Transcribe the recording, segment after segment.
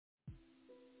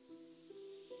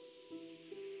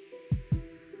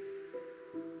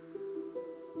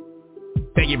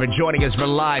Thank you for joining us for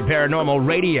Live Paranormal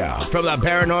Radio. From the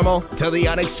paranormal to the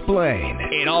unexplained,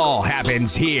 it all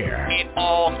happens here. It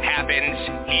all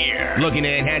happens here. Looking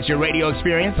to enhance your radio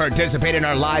experience? Participate in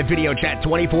our live video chat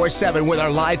 24/7 with our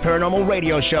Live Paranormal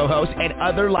Radio show hosts and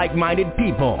other like-minded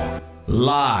people.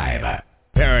 Live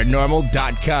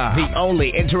Paranormal.com, the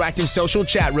only interactive social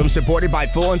chat room supported by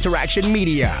Full Interaction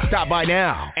Media. Stop by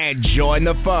now and join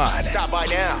the fun.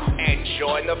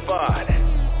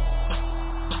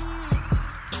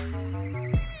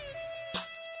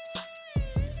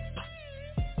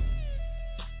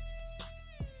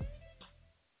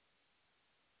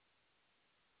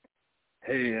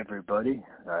 Hey everybody,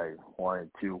 I wanted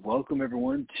to welcome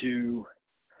everyone to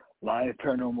Live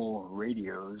Paranormal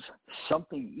Radio's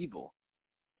Something Evil,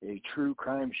 a true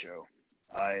crime show.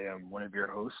 I am one of your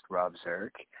hosts, Rob Zarek,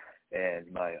 and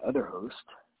my other host,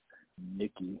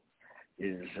 Nikki,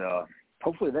 is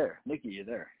hopefully there. Nikki, you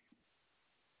there?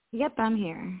 Yep, I'm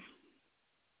here.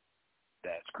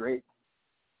 That's great.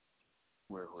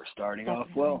 We're starting Definitely.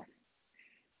 off well.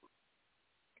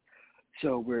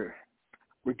 So we're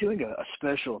doing a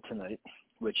special tonight,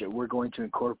 which we're going to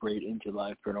incorporate into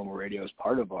Live Paranormal Radio as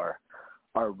part of our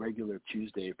regular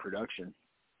Tuesday production.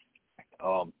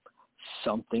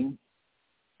 Something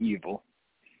Evil,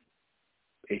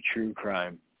 a true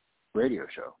crime radio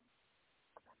show.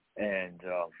 And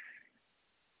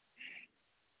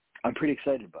I'm pretty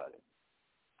excited about it.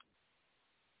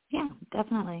 Yeah,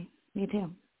 definitely. Me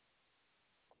too.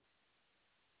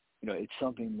 You know, it's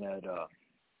something that,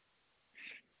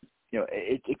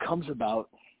 it comes about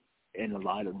in a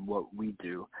lot of what we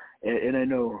do. And I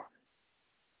know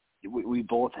we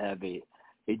both have a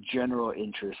general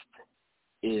interest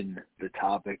in the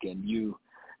topic, and you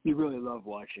really love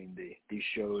watching these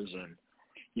shows and,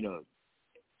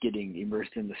 getting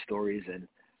immersed in the stories. And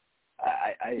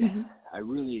I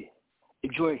really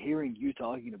enjoy hearing you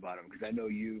talking about them, because I know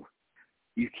you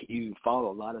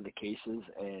follow a lot of the cases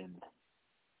and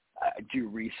do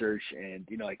research. And,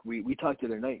 we talked the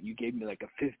other night, you gave me like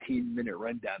a 15-minute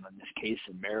rundown on this case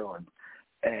in Maryland.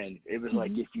 And it was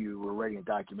like if you were writing a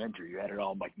documentary, you had it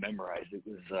all like memorized. It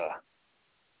was,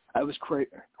 I was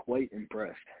quite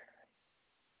impressed.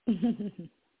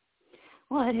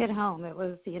 Well, it hit home. It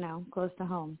was, close to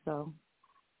home, so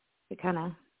it kind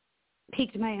of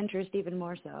piqued my interest even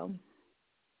more so.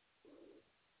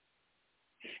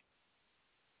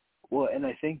 Well, and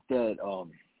I think that,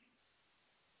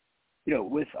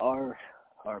 with our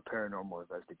paranormal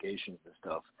investigations and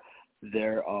stuff,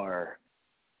 there are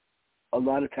a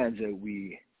lot of times that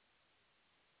we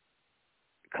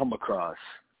come across,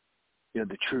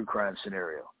 the true crime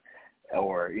scenario,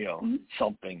 or,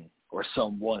 something or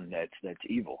someone that's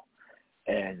evil.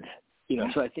 And,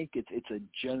 so I think it's a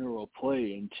general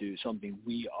play into something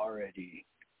we already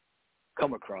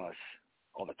come across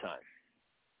all the time.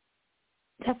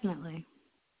 Definitely.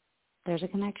 There's a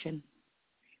connection.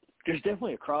 There's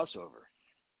definitely a crossover.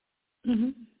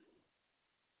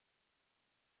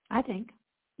 I think.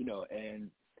 And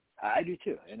I do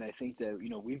too. And I think that,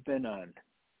 we've been on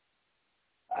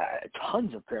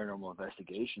tons of paranormal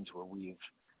investigations where we've,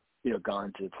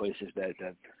 gone to places that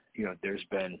there's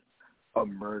been a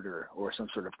murder or some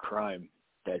sort of crime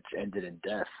that's ended in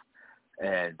death.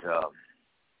 And,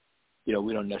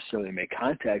 we don't necessarily make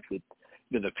contact with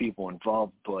the people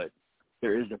involved, but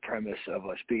there is the premise of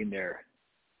us being there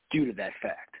due to that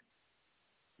fact.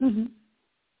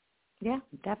 Yeah,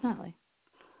 definitely.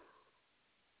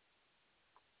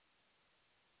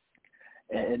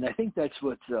 And I think that's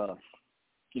what's,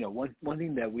 one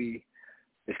thing that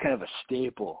is kind of a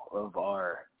staple of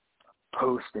our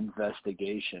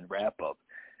post-investigation wrap-up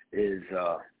is,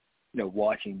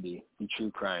 watching the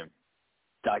true crime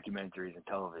documentaries and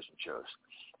television shows.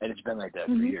 And it's been like that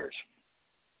for years.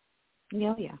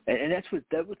 Yeah, yeah. And that's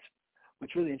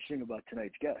what's really interesting about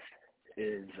tonight's guest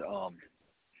is,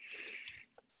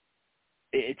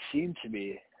 it seemed to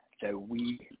me that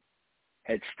we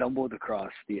had stumbled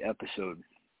across the episode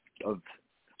of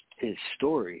his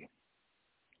story.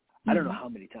 I don't know how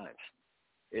many times.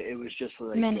 It was just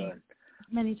like many times.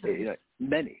 Many,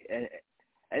 and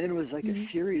then it was like a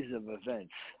series of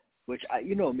events, which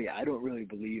me, I don't really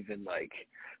believe in like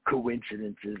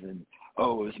coincidences and it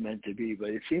was meant to be, but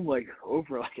it seemed like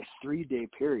over like a 3-day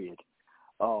period,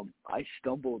 I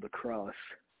stumbled across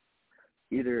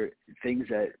either things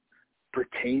that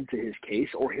pertain to his case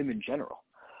or him in general.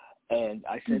 And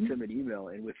I sent him an email,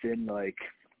 and within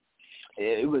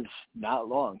it was not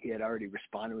long, he had already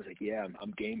responded. Was like, yeah,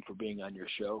 I'm game for being on your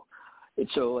show. And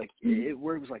so it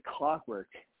was like clockwork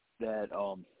that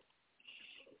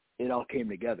it all came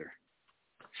together.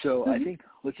 So I think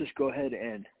let's just go ahead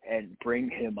and bring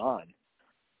him on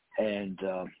And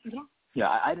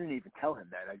I didn't even tell him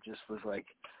that. I just was like,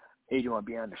 hey, do you want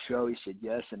to be on the show? He said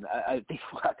yes, and I think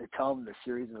we'll have to tell him the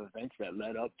series of events that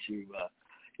led up to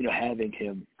having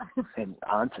him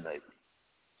on tonight.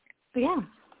 Yeah.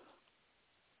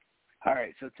 All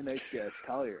right, so tonight's guest,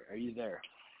 Collier, are you there?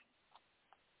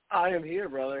 I am here,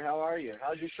 brother. How are you?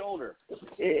 How's your shoulder?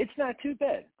 It's not too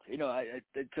bad.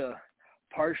 It's a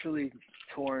partially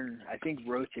torn, I think,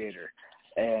 rotator.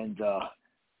 And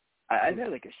I've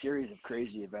had like a series of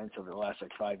crazy events over the last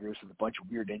 5 years with a bunch of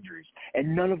weird injuries.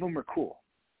 And none of them are cool.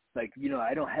 Like,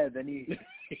 I don't have any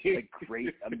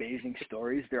great, amazing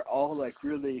stories. They're all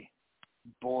really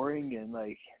boring and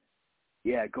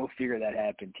go figure that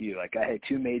happened to you. Like, I had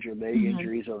 2 major leg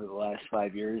injuries over the last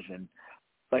 5 years, and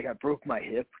I broke my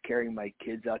hip carrying my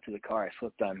kids out to the car. I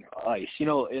slipped on ice.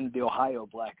 In the Ohio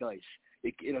black ice,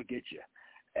 it'll get you.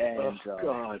 And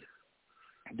God.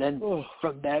 Then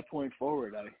from that point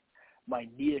forward, my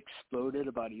knee exploded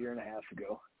about a year and a half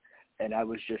ago, and I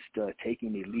was just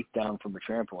taking a leap down from a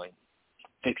trampoline,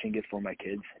 fixing it for my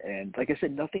kids. And like I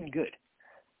said, nothing good.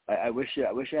 I wish I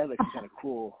had some kind of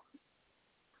cool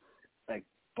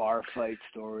bar fight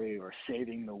story or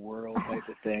saving the world type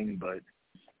of thing, but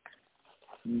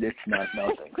it's not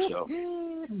nothing. So,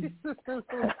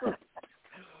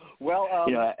 well,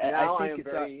 now I am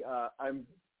very. I'm.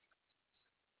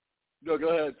 No, go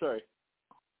ahead. Sorry.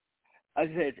 I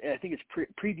think it's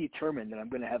predetermined that I'm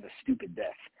going to have a stupid death.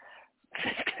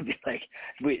 It's going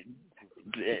to be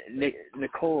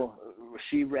Nicole.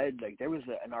 She read there was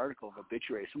an article of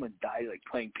obituary. Someone died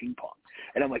playing ping pong,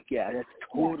 and I'm like, yeah, that's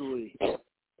totally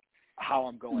how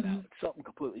I'm going out. Something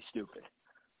completely stupid.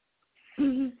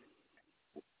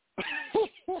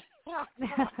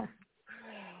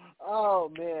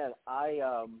 Oh man, I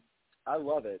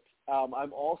love it.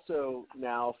 I'm also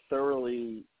now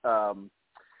thoroughly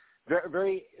very,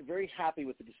 very, very happy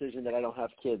with the decision that I don't have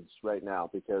kids right now,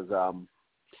 because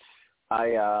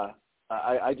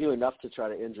I do enough to try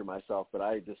to injure myself, but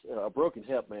I just a broken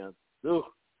hip, man. Ooh,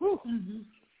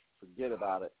 forget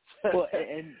about it. Well,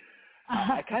 and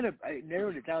I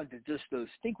narrowed it down to just those.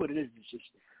 Think what it is just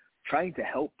trying to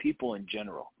help people in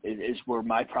general is where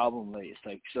my problem lays.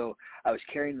 So I was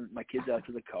carrying my kids out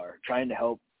to the car, trying to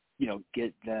help,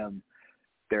 get them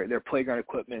their playground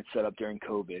equipment set up during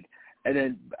COVID. And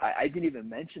then I didn't even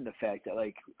mention the fact that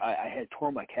I had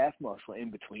torn my calf muscle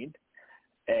in between,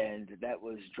 and that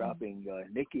was dropping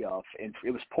Nikki off, and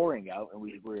it was pouring out, and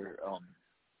we were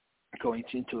going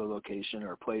into a location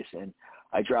or a place, and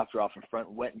I dropped her off in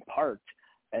front, went and parked,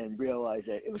 and realized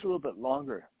that it was a little bit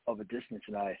longer of a distance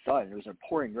than I thought, and it was a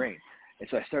pouring rain. And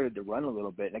so I started to run a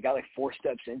little bit, and I got 4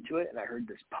 steps into it, and I heard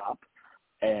this pop,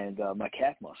 and my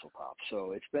calf muscle popped.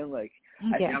 So it's been I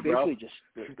think basically just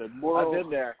the moral. I've been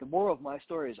there. The moral of my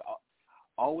story is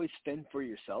always fend for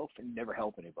yourself and never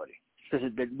help anybody, because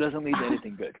it doesn't lead to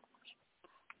anything good.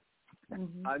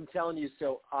 I'm telling you.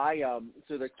 So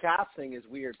so the calf thing is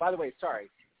weird. By the way, sorry,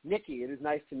 Nikki. It is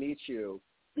nice to meet you.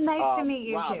 Nice to meet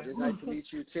you wow, too. It is nice to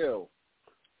meet you too.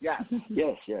 Yes.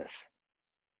 Yes.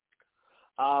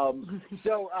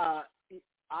 So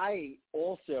I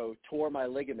also tore my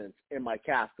ligaments in my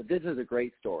calf, but this is a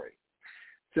great story.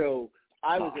 So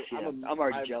I'm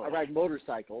already jealous. I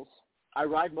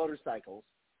ride motorcycles.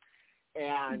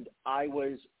 And I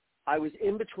was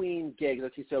in between gigs.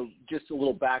 Okay, so just a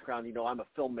little background. I'm a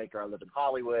filmmaker. I live in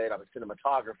Hollywood. I'm a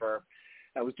cinematographer.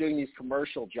 I was doing these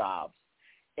commercial jobs,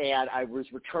 and I was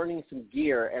returning some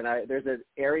gear. And there's an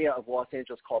area of Los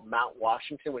Angeles called Mount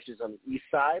Washington, which is on the east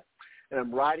side. And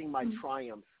I'm riding my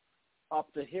Triumph up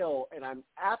the hill, and I'm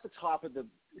at the top of the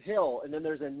hill, and then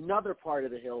there's another part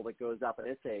of the hill that goes up, and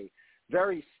it's a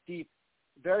very steep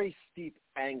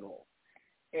angle.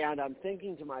 And I'm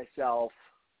thinking to myself,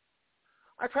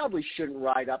 I probably shouldn't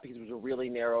ride up because it was a really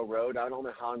narrow road. I don't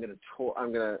know how I'm going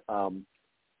to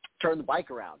turn the bike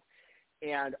around.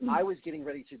 And I was getting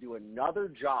ready to do another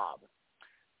job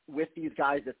with these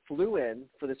guys that flew in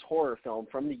for this horror film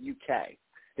from the UK.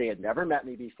 They had never met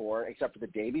me before, except for the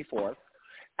day before.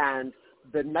 And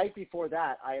the night before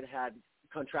that, I had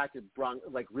contracted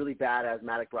really bad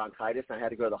asthmatic bronchitis, and I had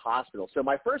to go to the hospital. So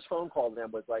my first phone call to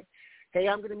them was hey,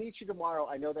 I'm going to meet you tomorrow.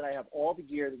 I know that I have all the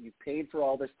gear, that you paid for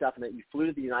all this stuff, and that you flew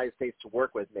to the United States to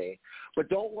work with me. But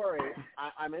don't worry,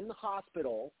 I'm in the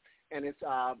hospital, and it's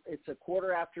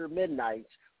 1:15 midnight,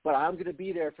 but I'm going to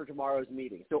be there for tomorrow's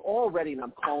meeting. So already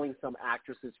I'm calling some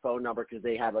actress's phone number because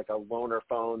they had a loaner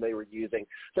phone they were using.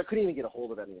 So I couldn't even get a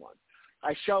hold of anyone.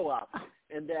 I show up,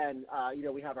 and then,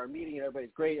 we have our meeting, and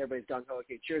everybody's great. Everybody's done.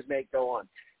 Okay, cheers, mate, go on.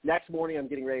 Next morning, I'm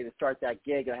getting ready to start that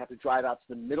gig, and I have to drive out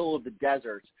to the middle of the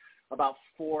desert, about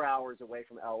 4 hours away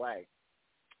from L.A.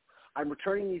 I'm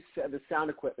returning the sound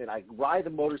equipment. I ride the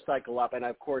motorcycle up, and I,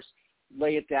 of course,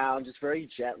 lay it down just very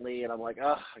gently, and I'm like,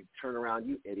 oh, I turn around,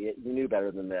 you idiot. You knew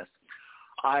better than this.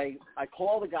 I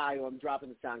call the guy who I'm dropping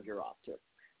the sound gear off to.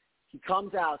 He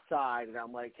comes outside, and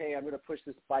I'm like, hey, I'm going to push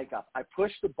this bike up. I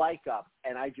push the bike up,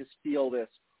 and I just feel this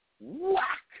whack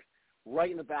right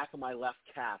in the back of my left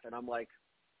calf. And I'm like,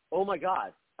 oh, my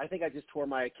God, I think I just tore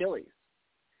my Achilles.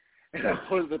 And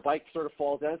the bike sort of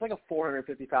falls down. It's like a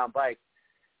 450-pound bike.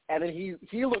 And then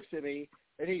he looks at me,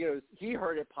 and he goes, he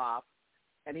heard it pop,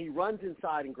 and he runs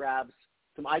inside and grabs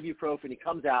some ibuprofen. He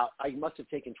comes out. I must have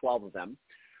taken 12 of them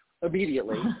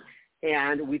immediately.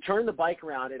 And we turn the bike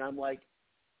around, and I'm like,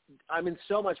 I'm in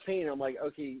so much pain. I'm like,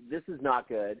 okay, this is not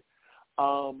good.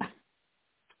 And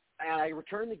I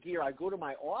return the gear. I go to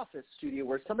my office studio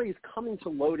where somebody's coming to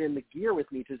load in the gear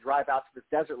with me to drive out to this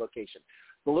desert location.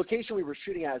 The location we were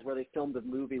shooting at is where they filmed a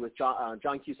movie with John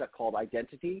Cusack called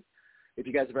Identity. If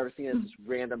you guys have ever seen it, it's this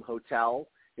random hotel.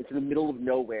 It's in the middle of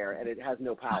nowhere, and it has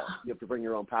no power. You have to bring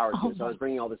your own power to it. So I was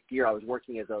bringing all this gear. I was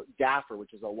working as a gaffer,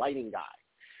 which is a lighting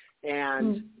guy.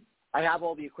 And I have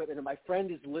all the equipment, and my friend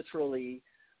is literally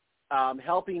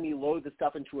helping me load the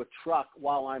stuff into a truck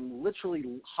while I'm literally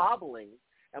hobbling,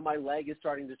 and my leg is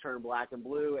starting to turn black and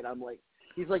blue. And I'm like,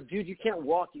 he's like, dude, you can't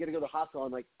walk. You got to go to the hospital.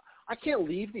 I'm like, I can't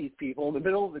leave these people in the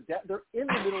middle of the they're in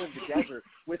the middle of the desert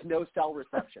with no cell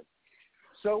reception.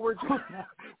 So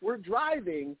we're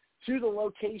driving to the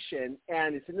location,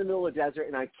 and it's in the middle of the desert,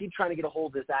 and I keep trying to get a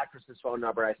hold of this actress's phone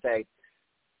number.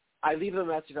 I leave them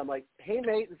a message. I'm like, hey,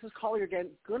 mate, this is Collier again.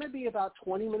 Going to be about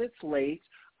 20 minutes late.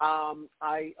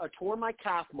 I tore my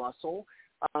calf muscle,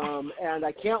 and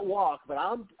I can't walk, but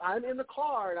I'm in the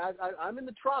car, and I'm in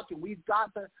the truck, and we've got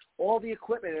all the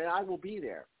equipment, and I will be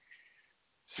there.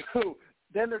 So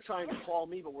then they're trying to call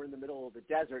me, but we're in the middle of the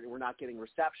desert, and we're not getting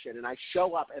reception. And I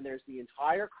show up, and there's the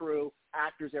entire crew,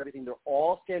 actors, everything. They're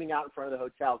all standing out in front of the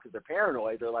hotel because they're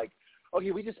paranoid. They're like,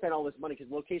 okay, we just spent all this money because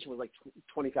the location was like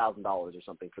 $20,000 or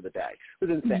something for the day. It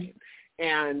was insane.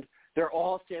 And they're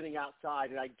all standing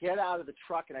outside, and I get out of the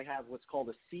truck, and I have what's called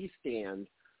a C-stand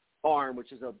arm,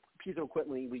 which is a piece of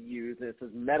equipment we use, and it's this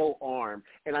metal arm,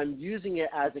 and I'm using it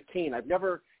as a cane. I've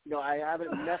never, I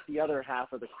haven't met the other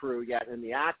half of the crew yet and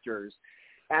the actors,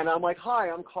 and I'm like, hi,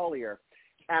 I'm Collier,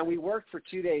 and we worked for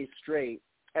 2 days straight,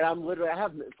 and I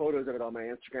have photos of it on my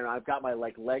Instagram. I've got my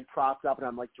leg propped up, and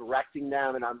I'm directing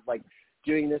them, and I'm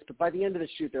doing this, but by the end of the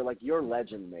shoot, they're like, you're a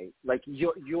legend, mate.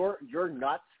 You're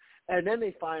nuts. And then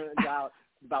they find out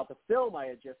about the film I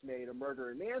had just made, A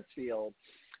Murder in Mansfield,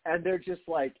 and they're just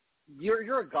like,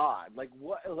 you're a god.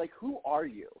 What? Who are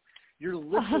you? You're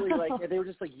literally and they were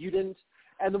just like, you didn't.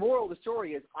 And the moral of the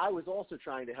story is, I was also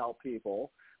trying to help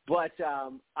people, but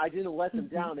I didn't let them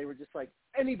down. They were just like,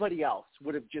 anybody else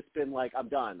would have just been like, I'm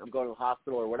done. I'm going to the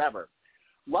hospital or whatever.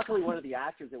 Luckily, one of the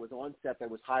actors that was on set that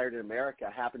was hired in America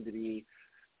happened to be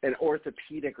an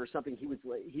orthopedic or something. He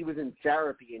was in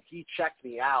therapy, and he checked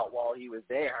me out while he was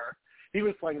there. He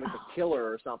was playing like a killer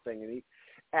or something,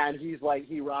 and he's like,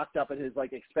 he rocked up in his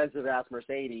expensive ass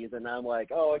Mercedes, and I'm like,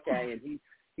 oh, okay. And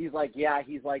he's like, yeah,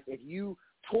 he's like, if you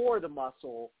tore the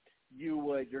muscle,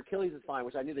 your Achilles is fine,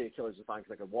 which I knew the Achilles was fine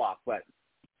because I could walk,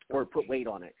 or put weight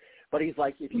on it. But he's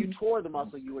like, if you tore the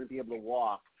muscle, you wouldn't be able to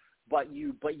walk. But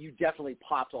you definitely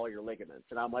popped all your ligaments.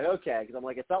 And I'm like, okay, because I'm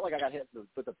like, it felt like I got hit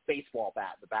with a baseball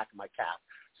bat in the back of my calf.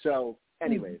 So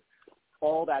anyways,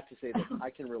 all that to say that I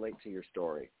can relate to your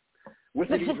story with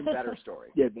an even better story.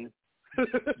 Yeah, man.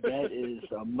 That is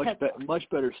a much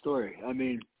better story. I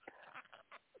mean,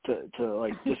 to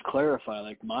just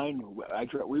clarify, mine, we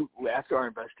after our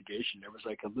investigation, there was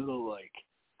a little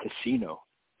casino,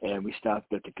 and we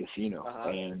stopped at the casino,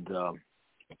 and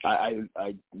I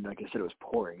like I said, it was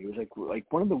pouring. It was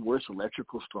like one of the worst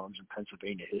electrical storms in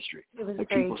Pennsylvania history. It was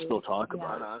people still talk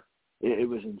about it. It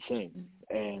was insane.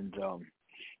 And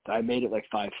I made it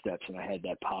 5 steps, and I had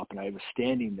that pop, and I was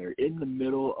standing there in the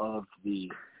middle of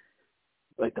the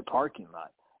parking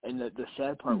lot. And the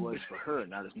sad part was for her,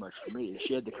 not as much for me.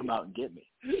 She had to come out and get me.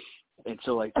 And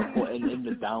so and in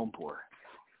the downpour,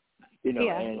 and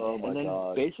then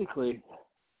God. Basically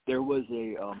there was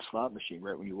a slot machine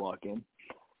right when you walk in.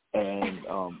 And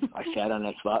I sat on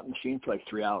that slot machine for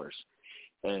 3 hours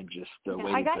and just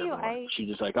waiting I got for you everyone. ice. She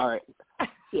just all right.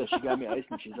 Yeah, she got me ice,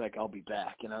 and she's like, I'll be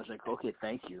back. And I was like, okay,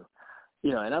 thank you.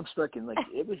 And I'm stuck in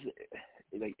it was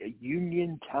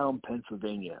Uniontown,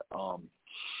 Pennsylvania.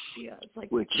 Yeah,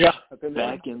 it's which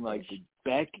back in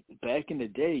back in the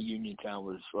day, Uniontown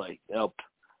was up.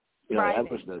 That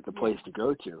was the place to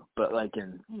go to. But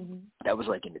that was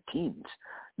in the teens,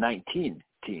 19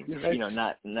 teens.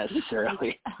 Not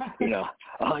necessarily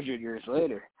 100 years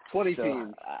later. 20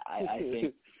 teens. I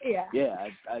think Yeah. Yeah,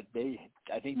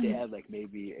 I think they had like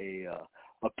maybe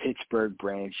a Pittsburgh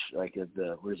branch, like of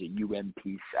the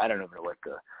UMP. I don't know what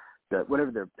the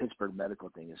whatever their Pittsburgh medical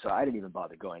thing is. So I didn't even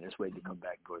bother going. I just waited to come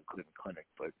back and go to Cleveland Clinic.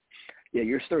 But yeah,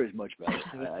 your story is much better.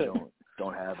 I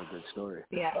don't have a good story.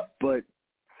 Yeah. But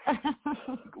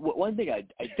one thing I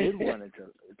did wanted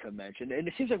to mention, and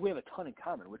it seems like we have a ton in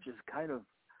common, which is kind of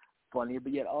funny,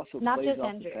 but yet also not plays just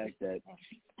off injuries. the fact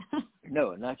that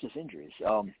no, not just injuries.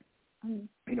 You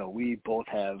know, we both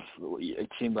have. It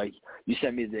seemed like you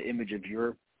sent me the image of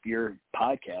your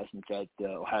podcast, and it's at the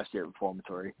Ohio State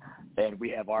Reformatory, and we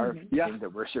have our thing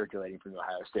that we're circulating from the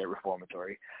Ohio State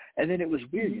Reformatory. And then it was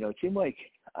weird, you know, it seemed like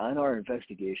on our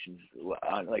investigations,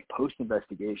 on like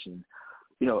post-investigation,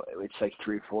 you know, it's like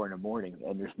 3, 4 in the morning,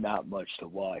 and there's not much to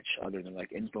watch other than like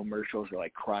infomercials or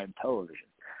like crime television,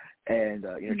 and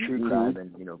you know, true crime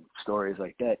and you know, stories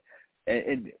like that.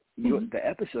 And the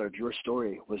episode of your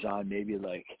story was on maybe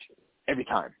like every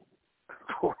time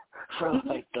for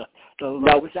like the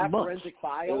now, was that months. Forensic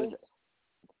Files?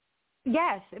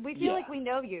 Yes, we feel like we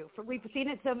know you. We've seen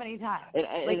it so many times.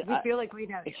 We feel like we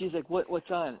know you. And she's like, "What's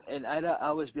on?" And I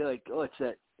always be like, "Oh, it's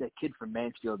that kid from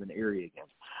Mansfield and Erie again."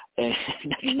 And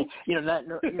you know,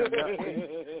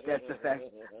 that's the fact.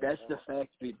 That's the fact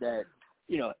that,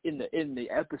 you know, in the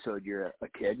episode you're a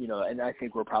kid, you know, and I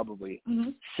think we're probably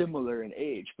similar in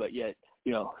age, but yet,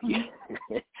 you know,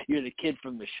 you're the kid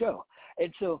from the show.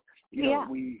 And so, you know,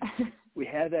 we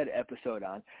had that episode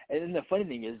on. And then the funny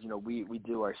thing is, you know, we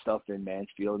do our stuff in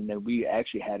Mansfield, and then we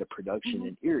actually had a production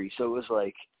in Erie. So it was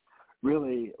like,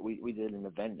 really, we did an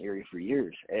event in Erie for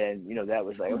years. And, you know, that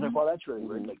was like, I was like, well, that's really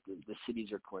weird. Like the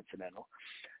cities are coincidental.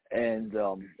 And,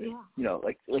 you know,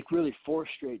 like really 4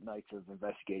 straight nights of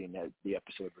investigating that the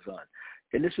episode was on.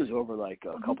 And this was over like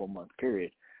a couple month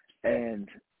period. And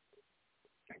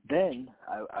then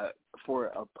I for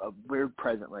a weird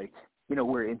present, like, you know,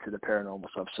 we're into the paranormal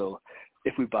stuff. So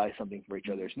if we buy something for each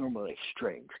other, it's normally like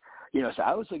strange. You know, so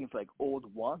I was looking for like old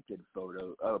wanted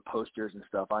photo posters and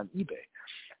stuff on eBay.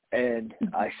 And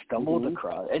I stumbled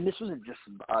across, and this wasn't just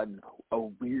on a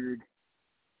weird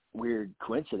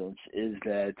coincidence, is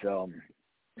that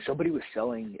somebody was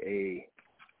selling a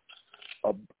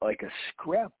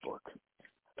scrapbook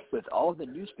with all the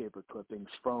newspaper clippings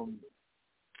from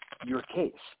your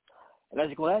case. And I was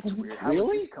like, well, that's weird. How did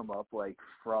this come up? Like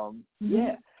from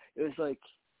it was like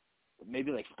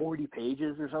maybe like 40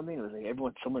 pages or something. It was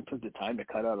like someone took the time to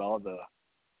cut out all the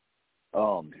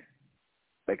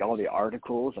like all the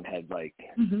articles and had like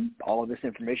all of this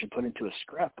information put into a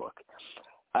scrapbook.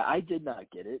 I did not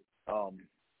get it,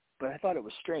 but I thought it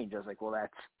was strange. I was like, well,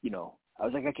 that's, you know, I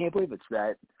was like, I can't believe it's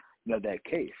that, you know, that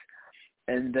case.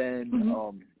 And then,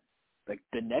 like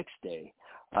the next day,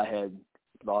 I had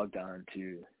logged on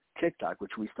to TikTok,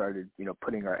 which we started, you know,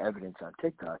 putting our evidence on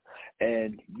TikTok,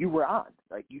 and you were on.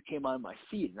 Like, you came on my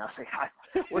feed, and I was like,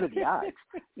 what are the odds,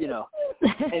 you know?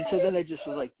 And so then I just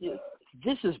was like, yeah,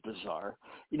 this is bizarre.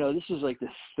 You know, this is like the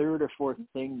 3rd or 4th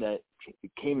thing that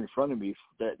came in front of me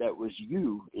that was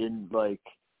you in like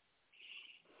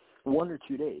 1 or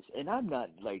 2 days. And I'm not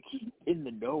like in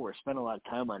the know or spend a lot of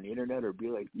time on the internet or be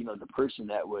like, you know, the person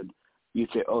that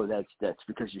you'd say, oh, that's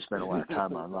because you spend a lot of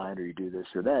time online or you do this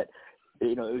or that.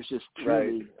 You know, it was just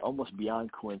truly almost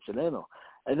beyond coincidental.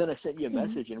 And then I sent you a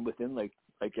message, and within like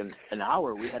an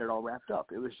hour, we had it all wrapped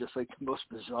up. It was just like the most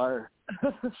bizarre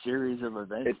series of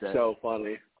events. It's so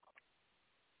funny.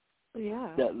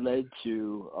 Yeah. That led to,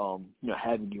 you know,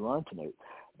 having you on tonight.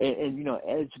 And you know,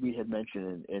 as we had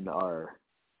mentioned in our,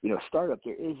 you know, startup,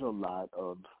 there is a lot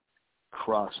of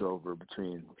crossover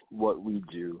between what we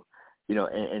do, you know,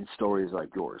 and stories like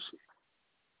yours.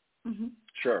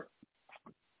 Sure.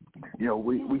 You know,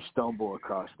 we stumble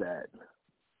across that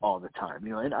all the time,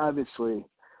 you know, and obviously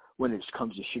when it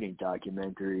comes to shooting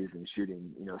documentaries and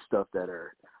shooting, you know, stuff that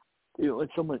are, you know,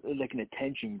 it's someone like an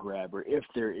attention grabber, if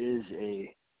there is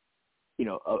a, you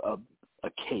know, a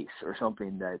case or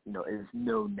something that, you know, is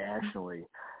known nationally,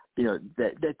 you know,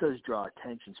 that does draw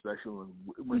attention, especially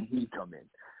when we come in,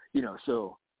 you know,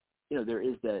 so, you know, there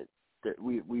is that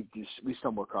we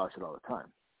stumble across it all the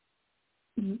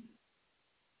time.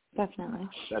 Definitely.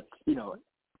 That's, you know,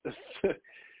 yeah,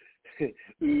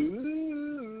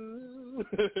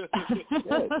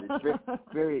 it's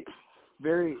very,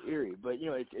 very eerie, but you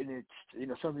know, it's you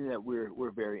know, something that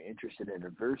we're very interested in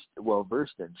and well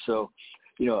versed in. So,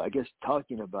 you know, I guess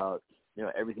talking about, you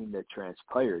know, everything that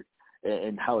transpired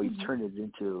and how you turned it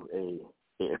into a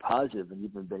positive, and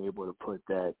even been able to put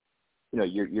that, you know,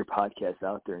 your podcast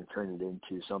out there and turn it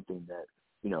into something that,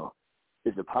 you know,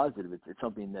 is a positive. It's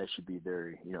something that should be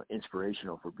very, you know,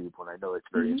 inspirational for people, and I know it's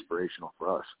very inspirational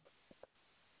for us.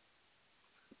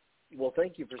 Well,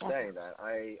 thank you for saying that.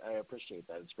 I appreciate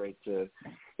that.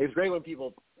 It's great when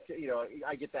people,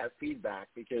 I get that feedback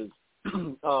because,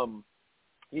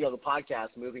 the podcast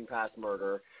Moving Past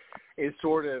Murder is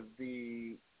sort of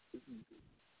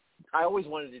I always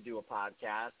wanted to do a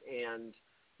podcast, and,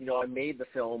 I made the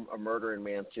film A Murder in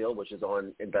Mansfield, which is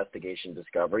on Investigation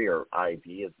Discovery, or IV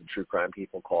as the true crime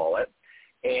people call it.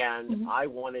 And I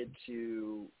wanted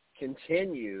to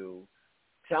continue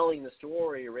telling the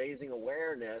story, raising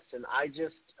awareness, and I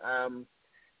just, and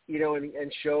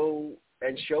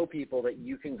show people that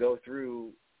you can go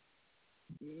through,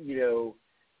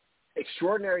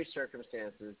 extraordinary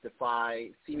circumstances, defy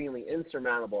seemingly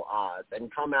insurmountable odds,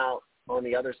 and come out on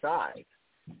the other side.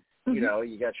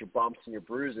 You got your bumps and your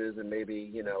bruises and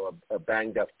maybe, a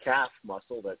banged up calf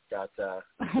muscle that got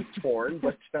torn,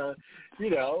 but,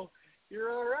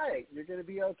 you're all right. You're going to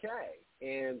be okay.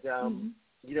 And,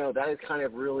 that has kind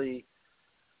of really,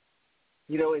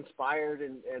 inspired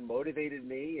and motivated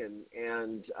me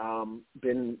and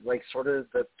been like sort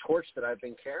of the torch that I've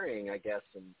been carrying, I guess.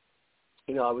 And,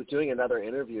 I was doing another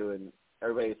interview and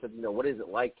everybody said, what is it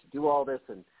like to do all this?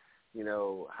 And,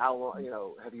 how long,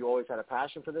 have you always had a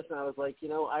passion for this? And I was like,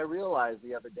 I realized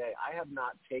the other day I have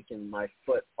not taken my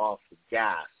foot off the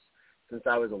gas since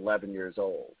I was 11 years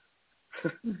old.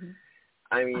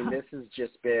 I mean, this has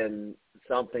just been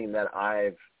something that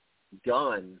I've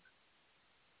done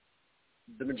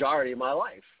the majority of my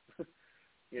life,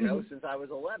 since I was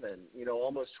 11,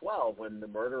 almost 12 when the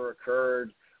murder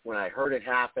occurred, when I heard it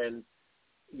happen,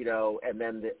 and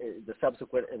then the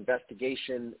subsequent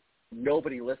investigation,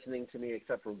 nobody listening to me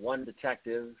except for one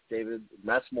detective, David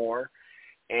Messmore,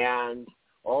 and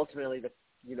ultimately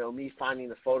me finding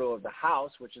the photo of the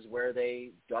house, which is where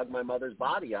they dug my mother's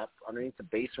body up underneath the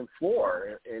basement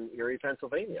floor in Erie,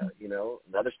 Pennsylvania,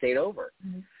 another state over.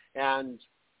 And,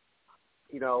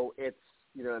 it's,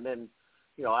 and then,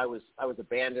 I was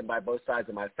abandoned by both sides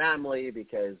of my family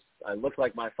because I looked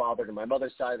like my father. To my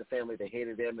mother's side of the family, they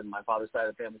hated him, and my father's side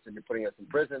of the family said, "You're putting us in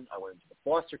prison." I went into the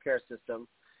foster care system.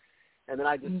 And then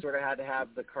I just sort of had to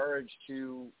have the courage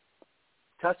to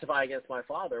testify against my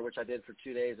father, which I did for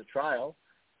 2 days of trial,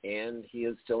 and he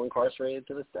is still incarcerated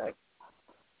to this day.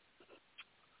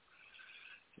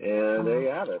 And there you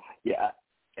have it. Yeah.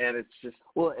 And it's just,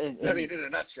 in a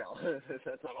nutshell,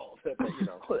 that's not all.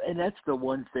 But, And that's the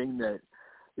one thing that,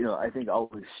 I think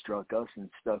always struck us and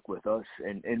stuck with us,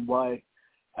 and why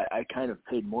I kind of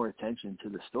paid more attention to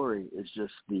the story is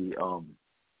just the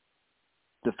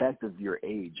fact of your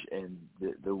age and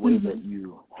the way that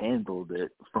you handled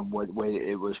it, from what way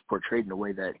it was portrayed in a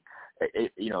way that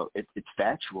it's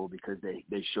factual because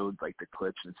they showed like the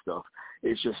clips and stuff.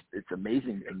 It's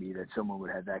amazing to me that someone would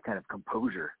have that kind of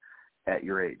composure at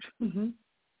your age.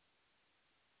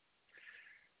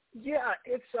 Yeah,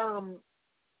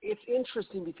 it's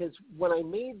interesting because when I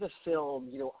made the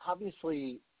film,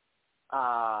 obviously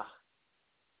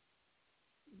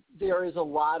there is a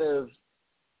lot of,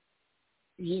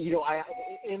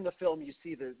 in the film you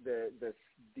see the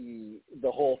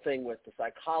whole thing with the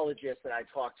psychologist that I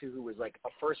talked to, who was like a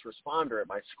first responder at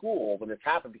my school when this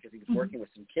happened because he was working with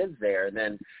some kids there. And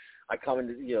then I come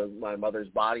into, my mother's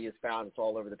body is found. It's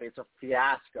all over the place. It's a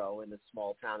fiasco in this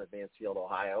small town of Mansfield,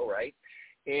 Ohio, right?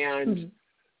 And,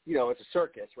 it's a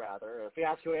circus, rather, a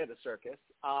fiasco and a circus.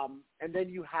 And then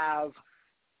you have,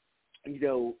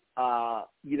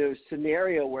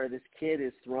 scenario where this kid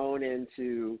is thrown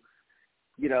into,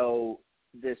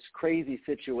 this crazy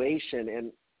situation.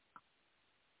 And,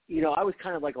 I was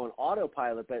kind of like on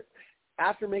autopilot, but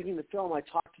after making the film, I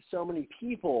talked to so many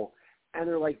people and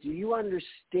they're like, do you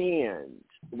understand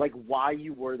like why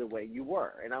you were the way you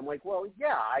were? And I'm like, well,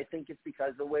 yeah, I think it's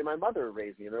because of the way my mother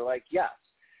raised me. And they're like, yes.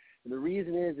 And the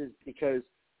reason is because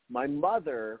my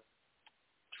mother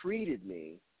treated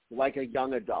me like a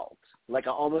young adult,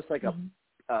 almost like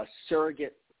a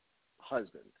surrogate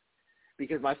husband.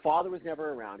 Because my father was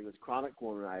never around. He was a chronic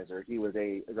womanizer. He was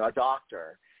a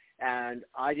doctor. And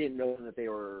I didn't know that they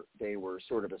were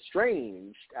sort of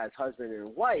estranged as husband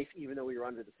and wife, even though we were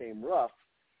under the same roof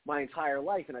my entire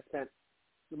life. And I spent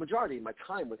the majority of my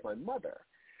time with my mother.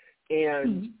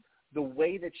 And the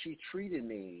way that she treated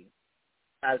me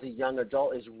as a young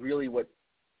adult is really what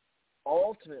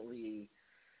ultimately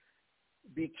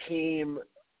became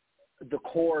the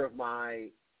core of my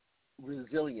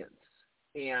resilience.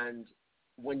 And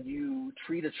when you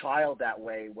treat a child that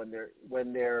way, when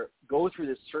they're go through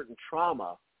this certain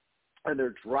trauma and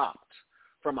they're dropped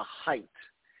from a height,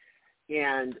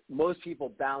 and most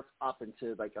people bounce up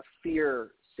into like a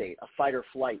fear state, a fight or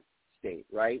flight state,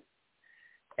 right?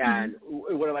 And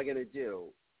what am I going to do?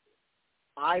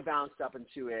 I bounced up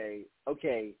into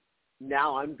okay,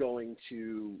 now I'm going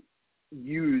to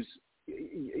use,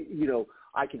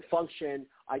 I can function.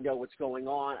 I know what's going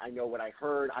on. I know what I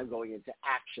heard. I'm going into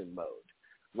action mode,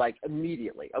 like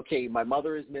immediately. Okay, my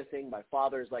mother is missing. My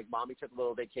father's like, Mommy took a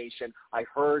little vacation. I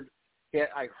heard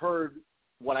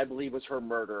what I believe was her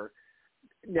murder.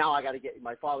 Now I got to get,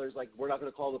 my father's like, we're not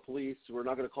going to call the police. We're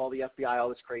not going to call the FBI, all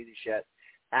this crazy shit.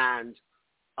 And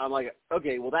I'm like,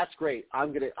 okay, well, that's great.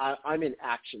 I'm in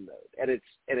action mode. And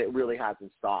it really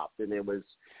hasn't stopped. And it was,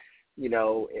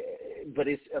 but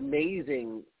it's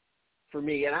amazing for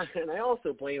me. And I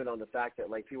also blame it on the fact that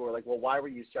like people were like, well, why were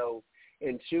you so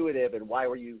intuitive? And why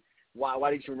did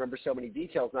you remember so many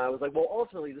details? And I was like, well,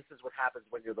 ultimately this is what happens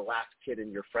when you're the last kid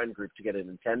in your friend group to get a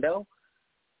Nintendo.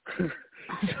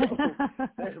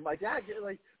 So my dad,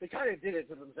 like, they kind of did it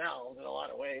to themselves in a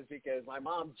lot of ways, because my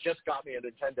mom just got me a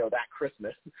Nintendo that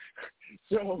Christmas.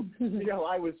 So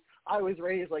I was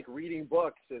raised like reading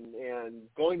books and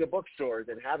going to bookstores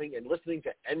and listening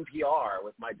to NPR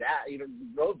with my dad,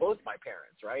 both my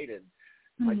parents, right? And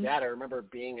my dad, I remember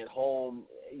being at home,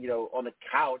 on the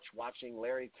couch watching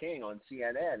Larry King on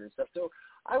CNN and stuff. So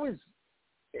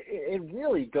it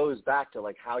really goes back to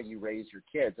like how you raise your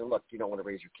kids. And look, you don't want to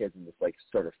raise your kids in this like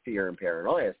sort of fear and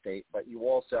paranoia state, but you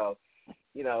also,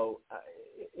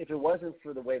 if it wasn't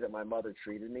for the way that my mother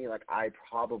treated me, like I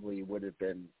probably would have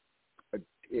been,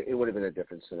 it would have been a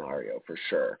different scenario for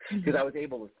sure. Because I was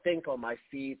able to think on my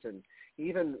feet. And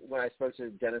even when I spoke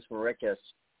to Dennis Maricus,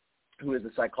 who is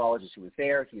the psychologist who was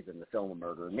there, he's in the film A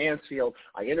Murder in Mansfield.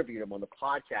 I interviewed him on the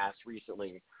podcast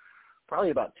recently,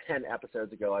 probably about 10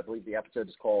 episodes ago. I believe the episode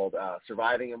is called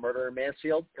Surviving a Murder in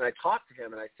Mansfield. And I talked to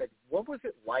him and I said, what was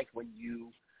it like when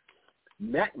you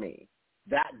met me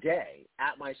that day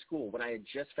at my school, when I had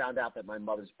just found out that my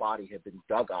mother's body had been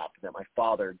dug up, and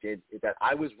that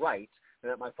I was right,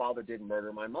 and that my father did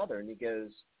murder my mother? And he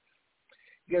goes,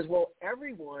 well,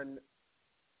 everyone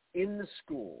in the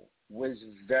school was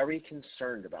very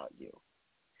concerned about you.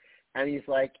 And he's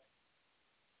like,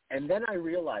 and then I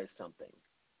realized something.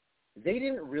 They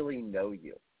didn't really know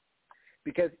you,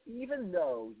 because even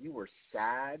though you were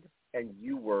sad and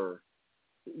you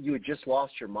had just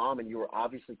lost your mom and you were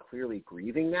obviously clearly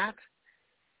grieving that,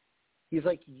 he's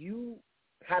like, you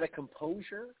had a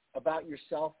composure about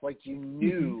yourself, like you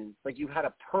knew, like you had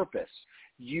a purpose.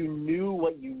 You knew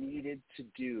what you needed to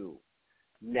do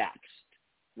next.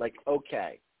 Like,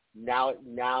 okay, now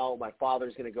my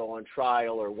father's going to go on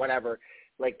trial or whatever.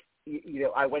 Like,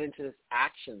 I went into this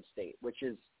action state, which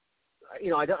is,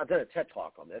 I've done a TED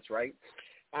Talk on this, right?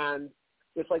 And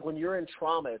it's like when you're in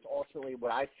trauma, it's ultimately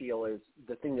what I feel is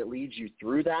the thing that leads you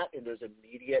through that, and there's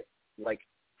immediate, like,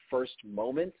 first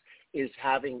moments, is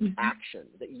having action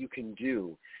that you can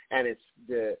do. And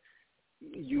it's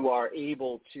you are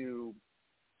able to,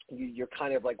 you're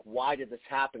kind of like, why did this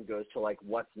happen, goes to, like,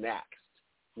 what's next?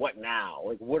 What now?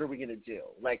 Like, what are we going to do?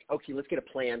 Like, okay, let's get a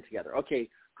plan together. Okay,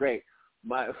 great.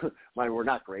 We're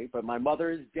not great, but my mother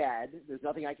is dead. There's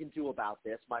nothing I can do about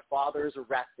this. My father is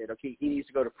arrested. Okay, he needs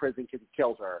to go to prison because he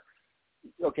killed her.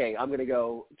 Okay, I'm going to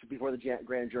go before the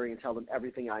grand jury and tell them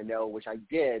everything I know, which I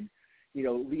did.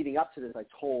 Leading up to this, I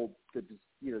told the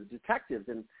detectives.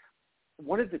 And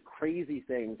one of the crazy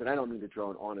things, and I don't mean to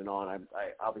drone on and on. I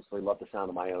obviously love the sound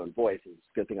of my own voice. It's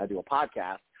a good thing I do a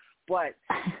podcast. But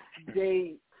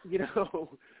they, and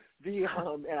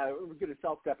I'm good at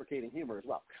self-deprecating humor as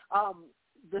well.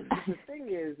 The thing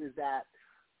is that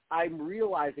I'm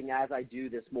realizing as I do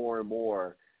this more and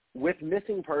more with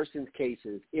missing persons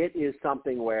cases, it is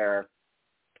something where,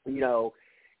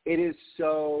 it is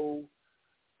so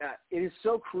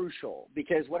crucial,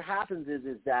 because what happens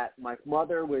is that my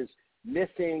mother was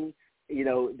missing.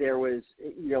 There was,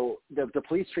 the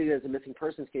police treated it as a missing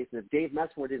persons case, and if Dave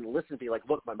Messmore didn't listen to me, like,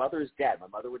 look, my mother is dead. My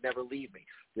mother would never leave me.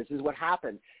 This is what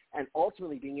happened. And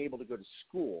ultimately being able to go to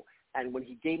school, and when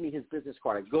he gave me his business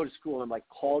card, I'd go to school and I'm like,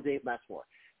 call Dave Messmore.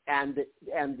 And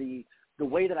the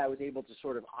way that I was able to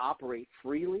sort of operate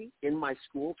freely in my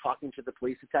school, talking to the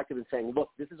police detective and saying, look,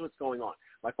 this is what's going on.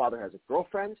 My father has a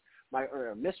girlfriend, or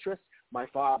a mistress. My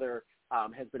father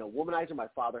has been a womanizer. My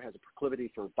father has a proclivity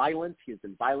for violence. He has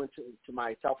been violent to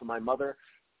myself and my mother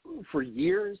for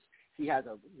years. He has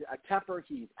a temper.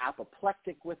 He's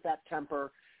apoplectic with that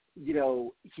temper.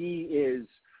 He is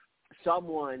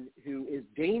someone who is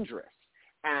dangerous.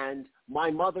 And my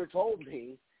mother told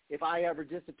me, if I ever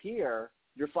disappear,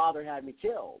 your father had me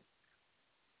killed.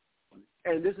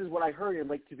 And this is what I heard. And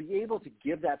like, to be able to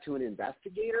give that to an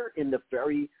investigator in the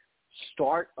very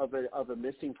start of a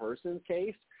missing persons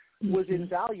case was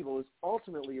invaluable. Is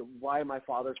ultimately why my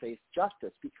father faced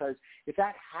justice, because if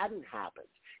that hadn't happened,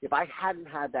 if I hadn't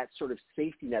had that sort of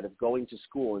safety net of going to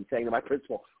school and saying to my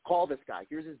principal, call this guy,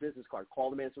 here's his business card, call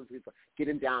the man, get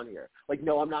him down here. Like,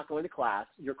 no, I'm not going to class.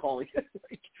 You're calling.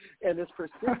 And this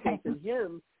persistence in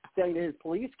him saying to his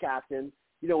police captain,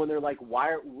 you know, when they're like,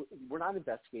 we're not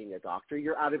investigating a doctor.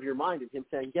 You're out of your mind. And him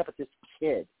saying, yeah, but this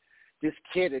kid,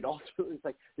 it also is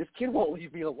like, this kid won't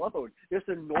leave me alone. This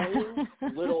annoying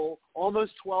little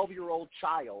almost 12-year-old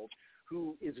child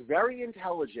who is very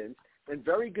intelligent and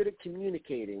very good at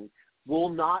communicating will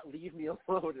not leave me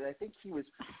alone. And I think he was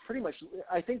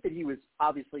that he was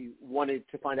obviously wanted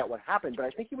to find out what happened, but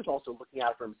I think he was also looking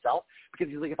out for himself,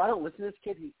 because he's like, if I don't listen to this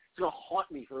kid, he's going to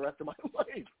haunt me for the rest of my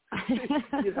life.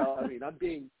 You know, I mean, I'm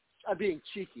being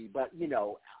cheeky, but, you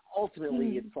know,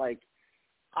 ultimately it's like,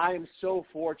 I am so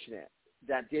fortunate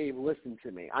that Dave listened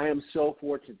to me. I am so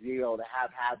fortunate to be able to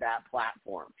have had that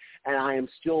platform. And I am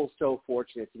still so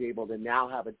fortunate to be able to now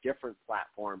have a different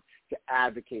platform to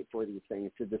advocate for these things,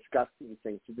 to discuss these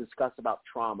things, to discuss about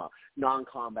trauma,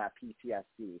 non-combat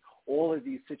PTSD, all of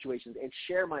these situations, and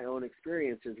share my own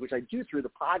experiences, which I do through the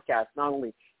podcast, not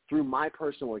only through my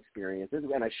personal experiences,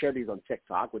 and I share these on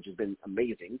TikTok, which has been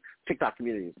amazing. TikTok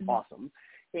community is awesome.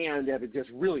 And it just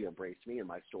really embraced me and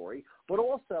my story. But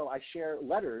also I share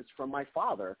letters from my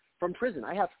father from prison.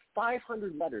 I have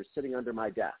 500 letters sitting under my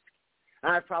desk.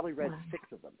 And I've probably read 6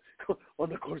 of them on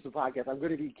the course of the podcast. I'm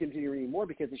going to be continuing more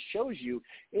because it shows you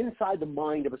inside the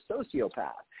mind of a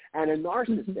sociopath and a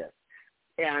narcissist.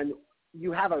 And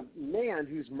you have a man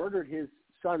who's murdered his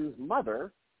son's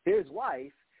mother, his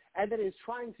wife, and then is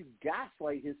trying to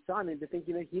gaslight his son into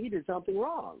thinking that he did something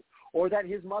wrong, or that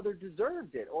his mother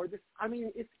deserved it, or this. I mean,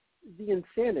 it's the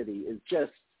insanity is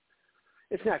just,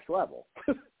 it's next level.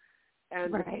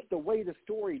 And the way the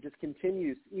story just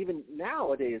continues, even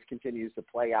nowadays, continues to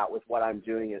play out with what I'm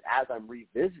doing as I'm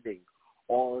revisiting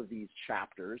all of these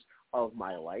chapters of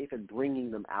my life and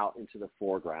bringing them out into the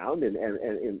foreground and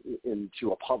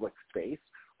into a public space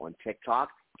on TikTok,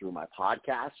 through my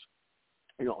podcast,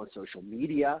 you know, on social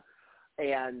media,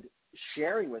 and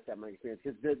sharing with them my experience,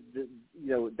 because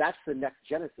that's the next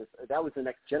genesis. That was the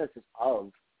next genesis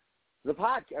of the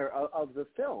podcast, or of the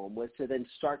film, was to then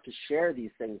start to share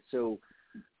these things so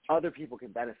other people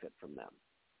can benefit from them.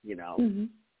 You know.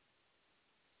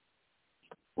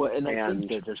 Well, and I think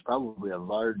that there's probably a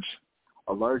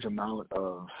large amount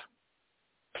of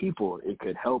people it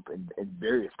could help in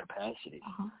various capacities.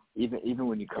 Even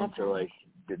when you come to, like,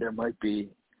 there might be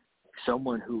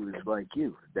someone who is like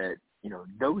you that, you know,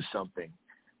 knows something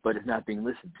but is not being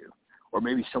listened to, or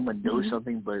maybe someone knows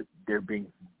something but they're being,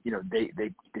 you know, they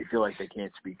feel like they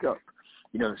can't speak up,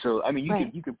 you know. So I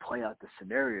mean, you could play out the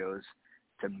scenarios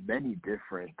to many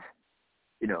different,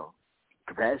 you know,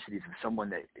 capacities of someone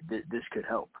that this could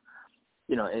help,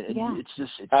 you know. And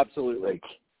it's absolutely like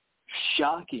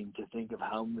shocking to think of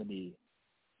how many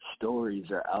stories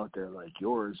are out there like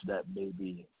yours that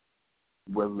maybe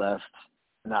were left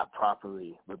not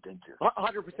properly looked into.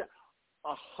 100%.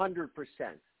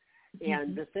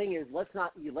 And the thing is, let's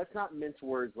not mince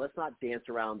words. Let's not dance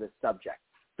around this subject.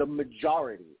 The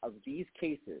majority of these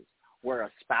cases where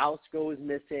a spouse goes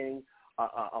missing,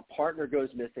 a partner goes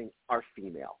missing, are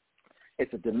female.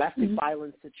 It's a domestic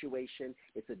violence situation.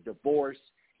 It's a divorce.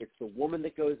 It's the woman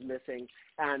that goes missing.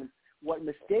 And what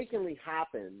mistakenly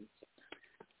happens,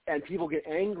 and people get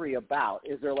angry about,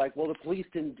 is they're like, well, the police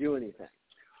didn't do anything.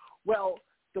 Well,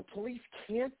 the police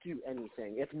can't do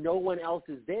anything if no one else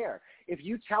is there. If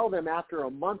you tell them after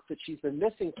a month that she's been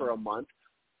missing for a month,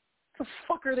 what the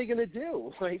fuck are they going to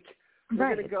do? Like,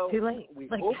 they're going to go, too late. We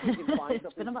hope we can find something.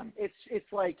 It's been a month.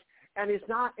 It's like, and it's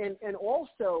not, and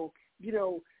also, you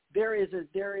know, there is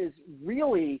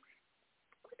really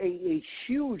a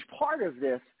huge part of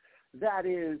this that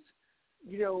is,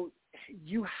 you know,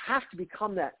 you have to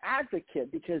become that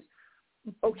advocate, because,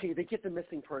 okay, they get the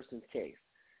missing persons case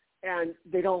and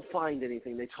they don't find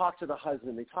anything. They talk to the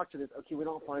husband. They talk to this. Okay, we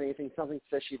don't find anything. Something's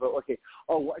fishy, but okay.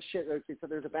 Oh, what shit? Okay, so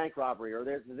there's a bank robbery, or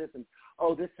there's this, and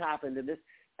oh, this happened, and this,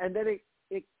 and then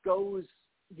it goes.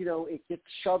 You know, it gets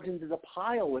shoved into the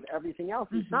pile with everything else.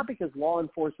 It's not because law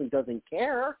enforcement doesn't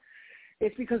care.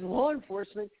 It's because law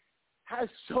enforcement has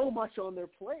so much on their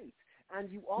plate, and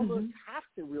you almost have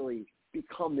to really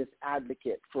become this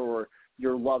advocate for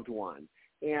your loved one,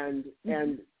 and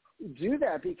do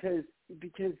that because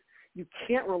you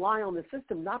can't rely on the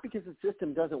system, not because the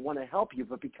system doesn't want to help you,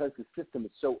 but because the system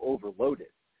is so overloaded.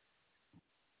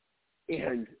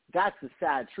 And that's the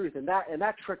sad truth. And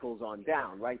that trickles on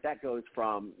down, right? That goes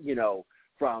from, you know,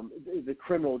 from the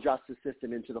criminal justice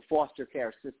system into the foster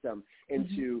care system,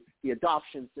 into the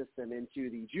adoption system, into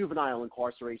the juvenile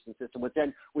incarceration system,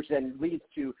 which then leads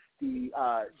to the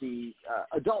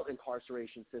adult incarceration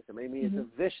incarceration system. I mean, it's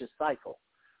a vicious cycle,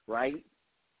 right?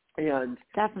 And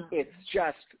Definitely. it's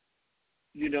just,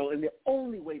 you know, and the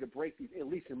only way to break these, at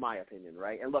least in my opinion,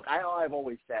 right? And look, I've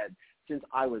always said since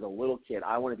I was a little kid,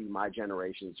 I want to be my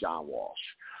generation's John Walsh.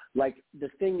 Like, the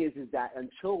thing is that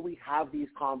until we have these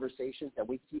conversations and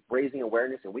we keep raising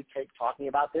awareness and we keep talking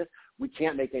about this, we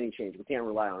can't make any change. We can't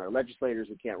rely on our legislators.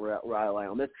 We can't rely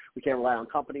on this. We can't rely on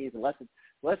companies unless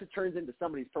it turns into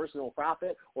somebody's personal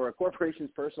profit or a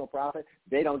corporation's personal profit.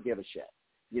 They don't give a shit.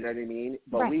 You know what I mean?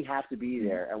 But we have to be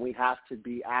there and we have to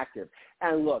be active.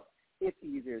 And look, it's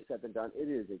easier said than done. It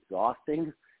is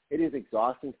exhausting. It is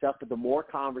exhausting stuff, but the more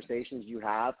conversations you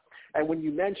have, and when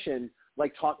you mention,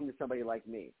 like, talking to somebody like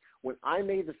me, when I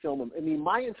made the film, I mean,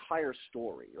 my entire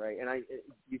story, right, and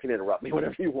you can interrupt me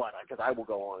whenever you want, because I will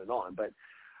go on and on, but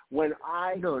when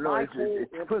my whole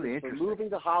impetus for moving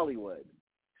to Hollywood,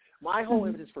 my whole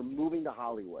impetus for moving to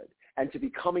Hollywood and to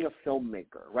becoming a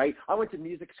filmmaker, right? I went to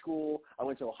music school. I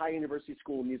went to Ohio University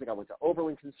School of Music. I went to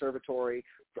Oberlin Conservatory.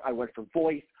 I went for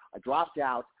voice. I dropped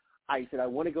out. I said, I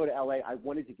want to go to L.A. I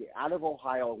wanted to get out of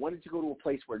Ohio. I wanted to go to a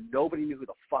place where nobody knew who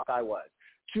the fuck I was.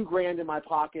 $2,000 in my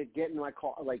pocket, get in my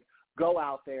car, like, go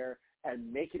out there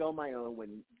and make it on my own.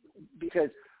 Because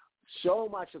so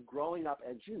much of growing up,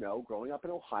 as you know, growing up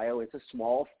in Ohio, it's a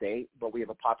small state, but we have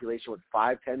a population with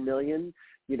 5-10 million,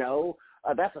 you know.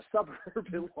 That's a suburb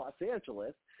in Los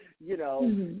Angeles. You know,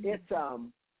 it's,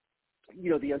 you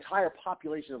know, the entire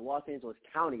population of Los Angeles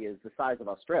County is the size of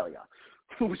Australia,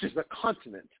 which is a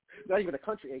continent, not even a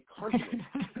country, a continent.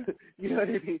 You know what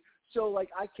I mean? So, like,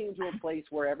 I came to a place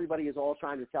where everybody is all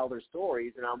trying to tell their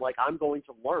stories, and I'm like, I'm going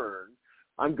to learn.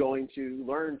 I'm going to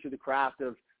learn to the craft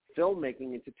of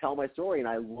filmmaking and to tell my story. And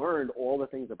I learned all the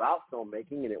things about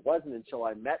filmmaking, and it wasn't until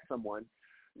I met someone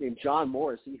named John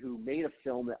Morrissey who made a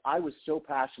film that I was so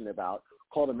passionate about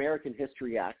called American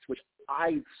History X, which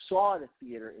I saw at a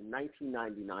theater in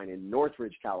 1999 in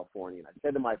Northridge, California. And I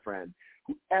said to my friend,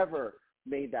 whoever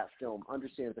made that film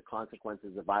understands the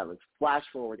consequences of violence. Flash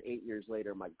forward 8 years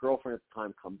later, my girlfriend at the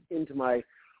time comes into my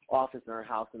office in our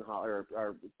house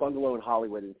our bungalow in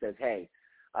Hollywood and says, hey,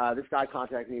 this guy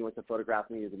contacted me, wants to photograph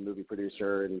me as a movie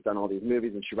producer, and he's done all these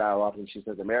movies, and she rattled off, and she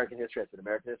says, American History. I said,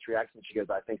 American History X, and she goes,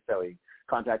 I think so. He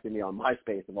contacted me on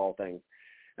MySpace, of all things.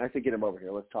 And I said, get him over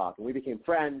here, let's talk. And we became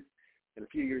friends, and a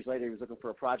few years later, he was looking for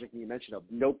a project, and he mentioned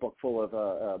a notebook full of,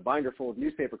 a binder full of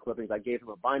newspaper clippings. I gave him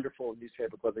a binder full of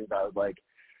newspaper clippings. I was like,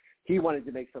 he wanted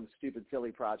to make some stupid,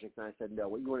 silly project, and I said, no,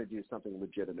 what you want to do is something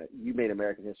legitimate. You made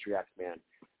American History X, man.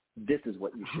 This is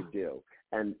what you should do.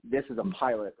 And this is a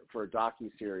pilot for a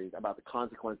docuseries about the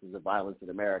consequences of violence in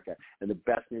America. And the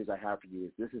best news I have for you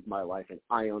is this is my life, and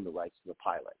I own the rights to the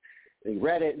pilot. And he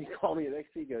read it, and he called me the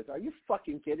next day. He goes, are you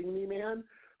fucking kidding me, man?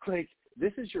 Like,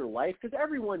 this is your life? Because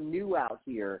everyone knew out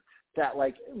here that,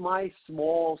 like, my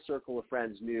small circle of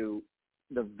friends knew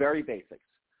the very basics.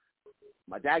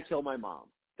 My dad killed my mom.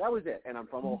 That was it. And I'm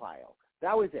from Ohio.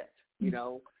 That was it. You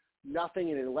know? Nothing,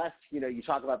 and unless, you know, you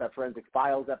talk about that Forensic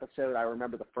Files episode, I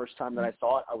remember the first time that I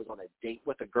saw it, I was on a date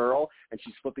with a girl, and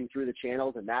she's flipping through the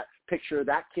channels, and that picture of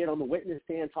that kid on the witness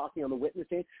stand, talking on the witness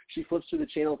stand, she flips through the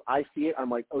channels, I see it, I'm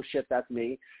like, oh shit, that's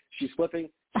me. She's flipping,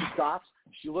 she stops,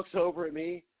 she looks over at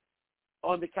me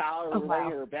on the couch, or laying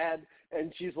in her bed,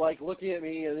 and she's like looking at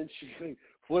me, and then she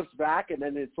flips back, and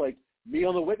then it's like me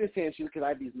on the witness stand, because I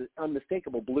have these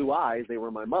unmistakable blue eyes, they were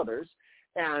my mother's,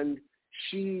 and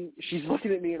she's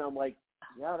looking at me, and I'm like,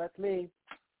 yeah, that's me.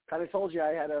 Kind of told you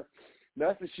I had a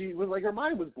message. She was like, her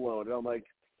mind was blown, and I'm like,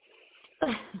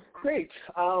 great.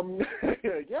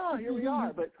 Yeah, here we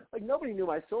are. But like, nobody knew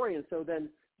my story, and so then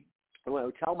when I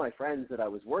would tell my friends that I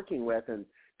was working with and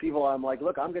people, I'm like,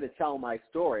 look, I'm going to tell my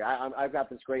story. I've got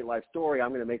this great life story.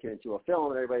 I'm going to make it into a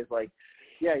film, and everybody's like,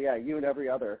 yeah, you and every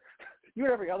other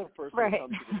person who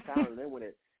comes to this town,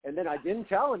 and then I didn't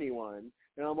tell anyone.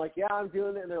 And I'm like, yeah, I'm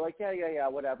doing it. And they're like, yeah,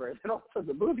 whatever. And then all of a sudden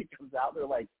the movie comes out. They're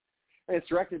like, and it's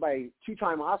directed by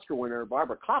two-time Oscar winner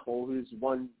Barbara Koppel, who's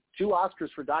won 2 Oscars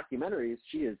for documentaries.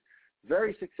 She is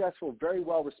very successful, very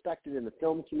well respected in the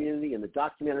film community, in the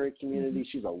documentary community.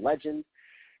 She's a legend.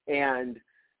 And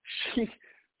they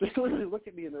literally look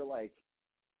at me and they're like,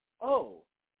 oh,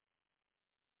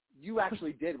 you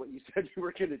actually did what you said you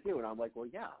were going to do. And I'm like, well,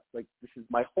 yeah, like this is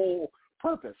my whole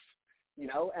purpose. You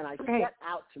know, and I set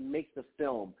out to make the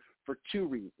film for 2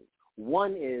 reasons.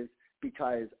 One is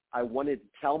because I wanted to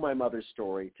tell my mother's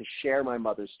story, to share my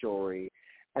mother's story.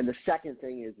 And the second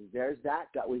thing is there's that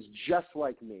was just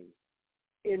like me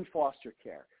in foster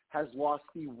care, has lost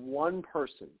the one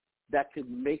person that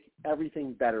could make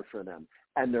everything better for them.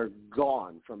 And they're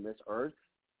gone from this earth.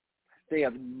 They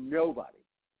have nobody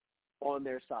on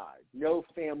their side, no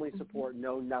family support,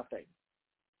 no nothing.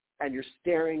 And you're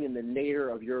staring in the nadir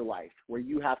of your life where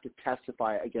you have to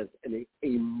testify against a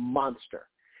monster.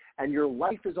 And your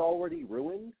life is already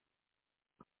ruined.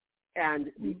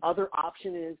 And the other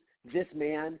option is this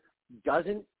man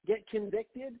doesn't get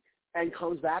convicted and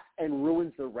comes back and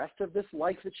ruins the rest of this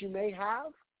life that you may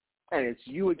have. And it's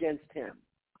you against him.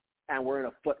 And we're in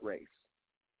a foot race.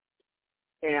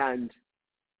 And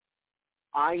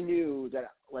I knew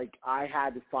that, like, I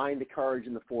had to find the courage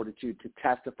and the fortitude to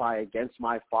testify against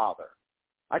my father.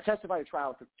 I testified at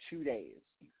trial for 2 days.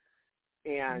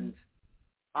 And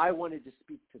I wanted to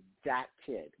speak to that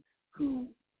kid who,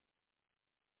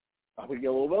 I would get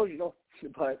a little emotional,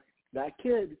 but that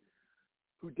kid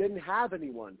who didn't have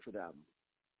anyone for them,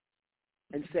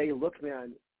 and say, look,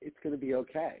 man, it's going to be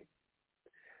okay.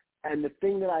 And the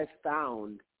thing that I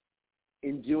found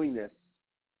in doing this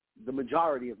the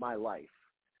majority of my life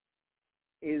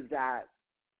is that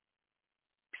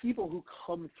people who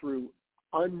come through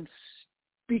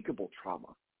unspeakable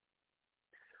trauma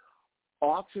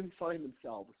often find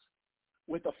themselves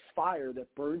with a fire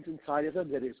that burns inside of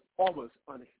them that is almost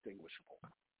unextinguishable.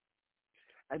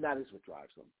 And that is what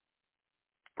drives them.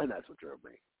 And that's what drove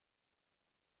me.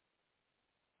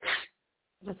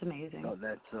 That's amazing. Oh,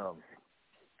 that's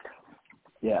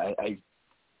yeah,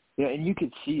 yeah, and you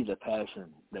could see the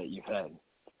passion that you've had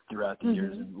throughout the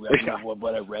years, and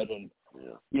what I read, and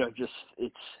just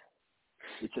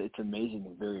it's amazing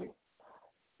and very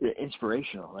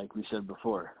inspirational, like we said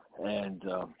before. And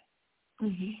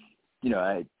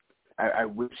I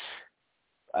wish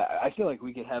I feel like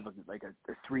we could have a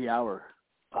 3-hour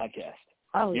podcast.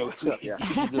 Oh, we could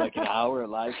do like an hour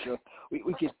live show.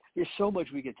 We could. There's so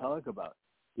much we could talk about.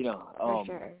 For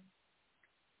sure.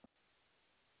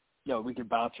 We could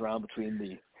bounce around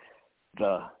between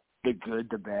the good,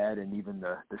 the bad, and even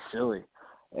the silly,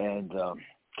 and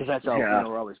because that's all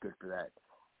we're always good for that.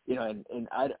 And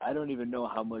I don't even know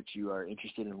how much you are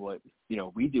interested in what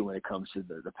we do when it comes to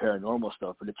the paranormal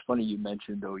stuff. But it's funny you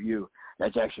mentioned OU.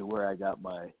 That's actually where I got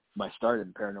my start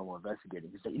in paranormal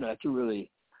investigating. Because that's a really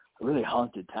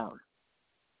haunted town.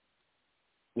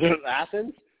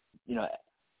 Athens? Athens.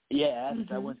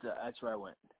 That's where I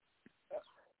went.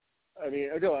 I mean,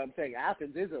 no, I'm saying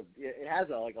Athens it has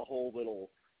a whole little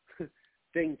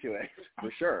thing to it, for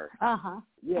sure.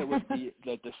 Yeah, with the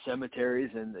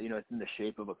cemeteries, and it's in the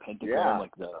shape of a pentagram,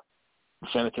 like the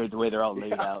cemetery, the way they're all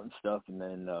laid out and stuff. And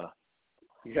then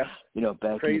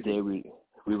back Crazy. in the day,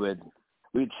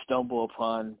 we'd stumble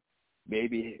upon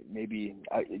maybe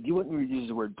you wouldn't use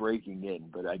the word breaking in,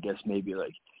 but I guess maybe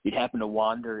like you'd happen to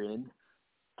wander in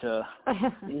to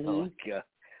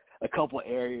a couple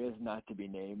areas not to be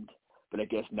named. But I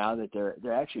guess now that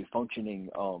they're actually functioning,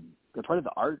 they're part of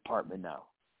the art department now,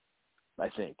 I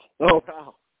think. Oh,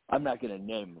 wow. I'm not going to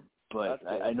name them, but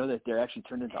cool. I know that they're actually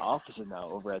turned into offices now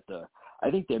over at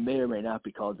I think they may or may not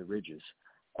be called the Ridges.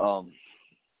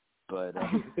 But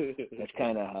that's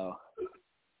kind of how,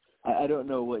 I don't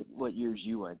know what years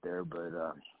you went there, but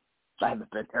I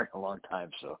haven't been there in a long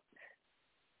time, so.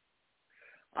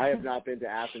 I have not been to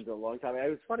Athens in a long time. It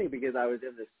was funny because I was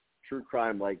in this true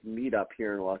crime meetup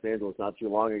here in Los Angeles not too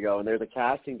long ago, and there's a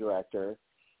casting director.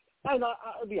 I'll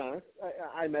be honest,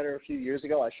 I met her a few years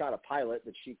ago. I shot a pilot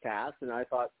that she cast, and I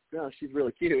thought, she's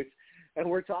really cute. And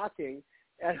we're talking,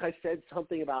 and I said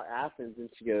something about Athens, and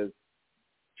she goes,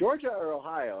 Georgia or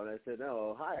Ohio? And I said,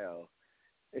 no, Ohio.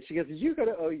 And she goes, did you go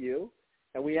to OU?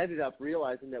 And we ended up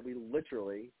realizing that we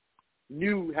literally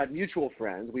had mutual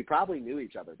friends. We probably knew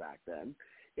each other back then.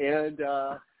 And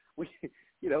we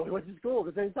went to school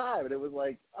at the same time. And it was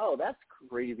like, oh, that's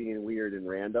crazy and weird and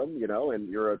random, and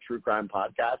you're a true crime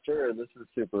podcaster, and this is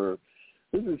super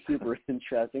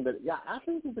interesting. But yeah,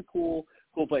 Athens is a cool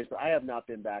place. But I have not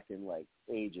been back in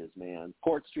ages, man.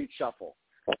 Court Street Shuffle,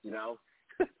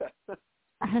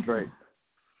 Right.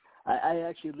 I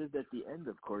actually lived at the end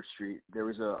of Court Street. There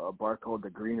was a bar called The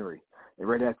Greenery. And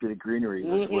right after The Greenery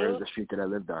was where the street that I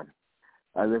lived on.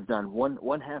 I lived on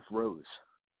one half Rose.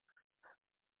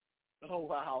 Oh,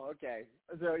 wow. Okay.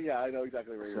 So, yeah, I know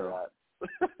exactly where you're at.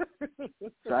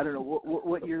 So I don't know.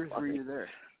 What years were you there?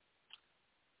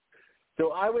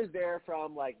 So I was there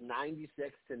from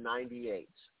 96 to 98.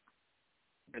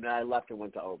 And then I left and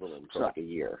went to Oberlin for a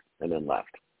year and then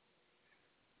left.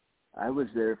 I was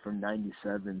there from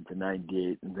 97 to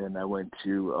 98, and then I went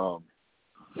to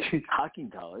Hocking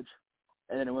College.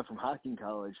 And then I went from Hocking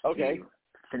College to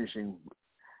finishing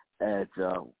at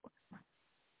the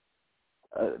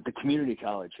community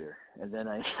college here. And then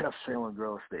I ended up selling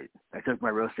real estate. I took my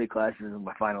real estate classes in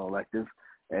my final elective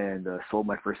and sold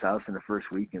my first house in the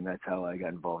first week, and that's how I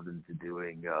got involved into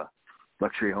doing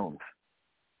luxury homes.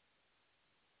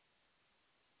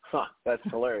 Huh, that's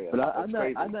hilarious. But I'm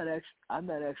not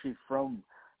actually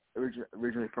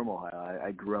originally from Ohio.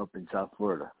 I grew up in South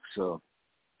Florida, so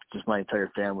just my entire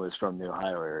family is from the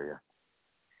Ohio area.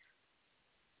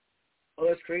 Oh,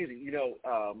 that's crazy. You know,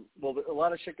 well, a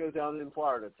lot of shit goes down in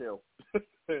Florida too.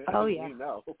 Oh yeah. You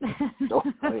know. Oh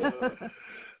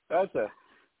yeah.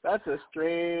 That's a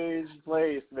strange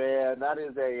place, man. That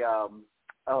is a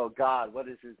oh God, what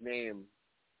is his name?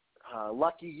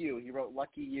 Lucky You. He wrote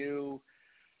Lucky You.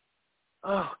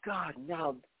 Oh God,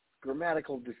 now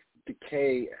Grammatical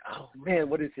Decay. Oh man,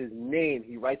 what is his name?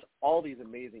 He writes all these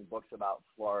amazing books about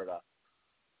Florida.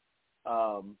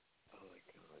 Oh my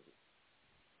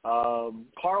God.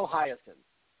 Carl Hiaasen.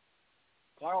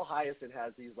 Carl Hiaasen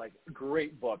has these like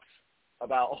great books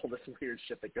about all this weird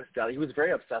shit that goes down. He was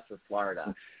very obsessed with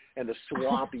Florida and the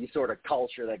swampy sort of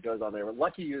culture that goes on there. But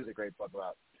Lucky You is a great book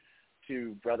about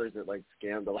two brothers that like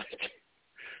scam to like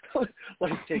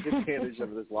take advantage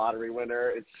of this lottery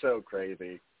winner. It's so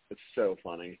crazy. It's so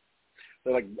funny.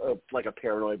 They're like a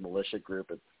paranoid militia group.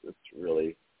 It's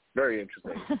really very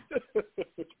interesting.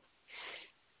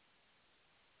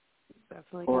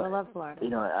 Definitely gonna love Florida. You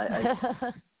know,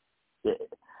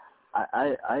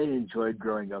 I enjoyed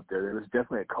growing up there. There was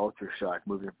definitely a culture shock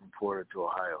moving from Florida to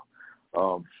Ohio.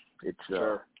 It's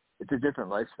a different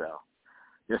lifestyle,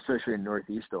 especially in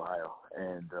Northeast Ohio,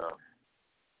 and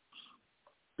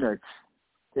you know,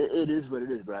 it is what it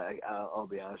is. But I'll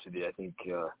be honest with you. I think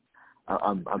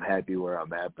I'm happy where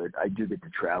I'm at, but I do get to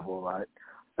travel a lot.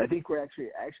 I think we're actually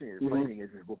the planning is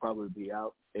we'll probably be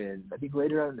out, and I think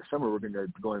later on in the summer we're going to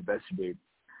go investigate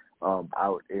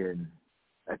out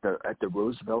at the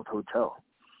Roosevelt Hotel,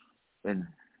 and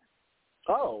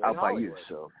out by you.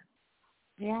 So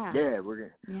yeah,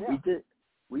 we're gonna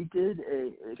we did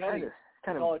a kind of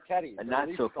a not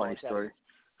so funny story.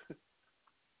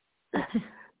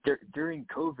 During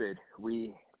COVID,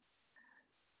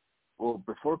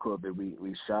 before COVID,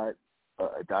 we shot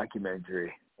a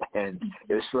documentary, and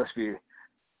it was supposed to be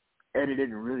edited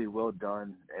and really well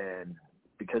done, and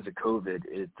because of COVID,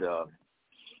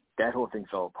 that whole thing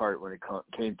fell apart when it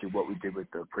came to what we did with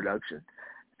the production,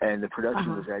 and the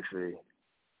production was actually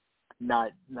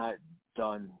not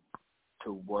done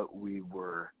to what we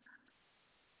were.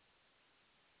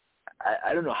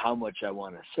 I don't know how much I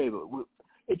want to say, but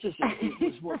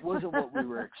it wasn't what we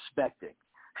were expecting.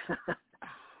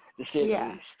 To say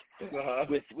the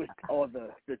least, with all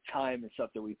the time and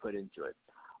stuff that we put into it,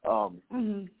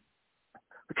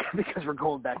 because we're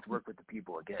going back to work with the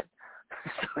people again.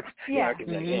 So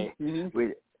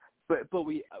but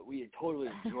we totally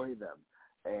enjoy them,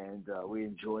 and we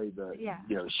enjoy the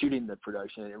shooting the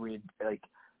production, and we I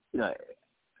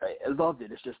loved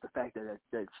it. It's just the fact that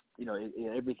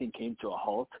everything came to a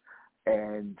halt,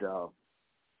 and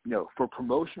for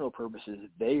promotional purposes,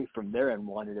 they from their end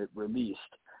wanted it released.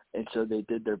 And so they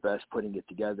did their best putting it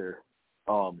together,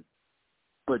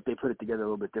 but they put it together a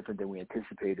little bit different than we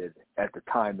anticipated at the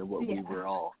time and what we were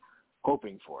all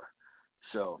hoping for.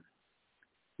 So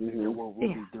we'll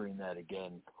be doing that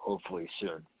again, hopefully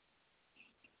soon,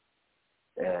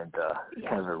 and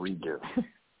kind of a redo.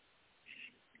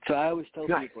 So I always tell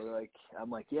people, I'm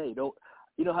like, you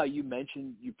know how you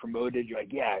mentioned you promoted, you're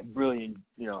like, brilliant,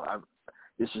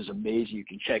 this is amazing. You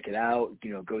can check it out.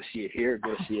 Go see it here.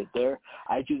 Go see it there.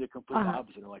 I do the complete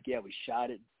opposite. I'm like, we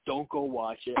shot it. Don't go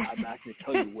watch it. I'm not going to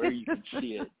tell you where you can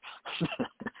see it.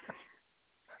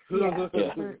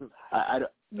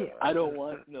 I don't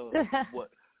want what.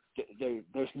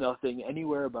 There's nothing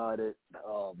anywhere about it.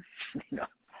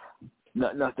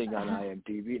 Nothing on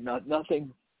IMDb.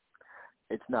 Nothing.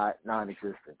 It's not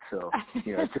non-existent. So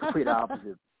it's a complete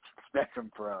opposite spectrum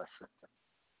for us.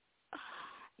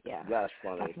 Yeah, that's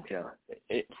funny.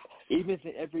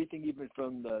 Everything, even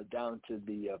from down to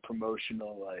the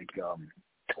promotional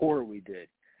tour we did,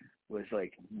 was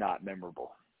not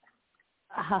memorable.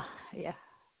 Yeah.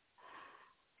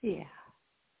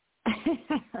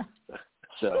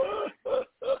 So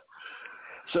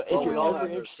if you're ever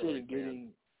interested in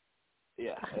getting,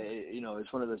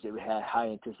 it's one of those that we had high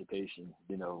anticipation.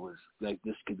 Was like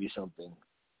this could be something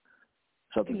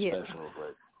special,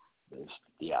 but.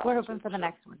 We're hoping for the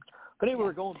next one. But anyway,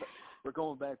 we're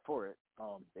going back for it.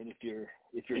 And if you're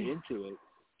into it,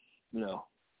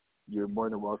 you're more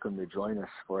than welcome to join us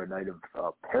for a night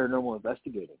of paranormal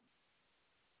investigating.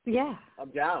 Yeah,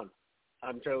 I'm down.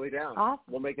 I'm totally down. Awesome.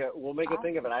 We'll make a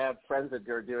thing of it. I have friends that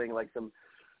are doing some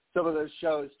of those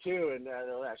shows too, and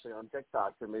they're actually on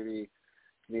TikTok. So maybe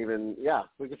even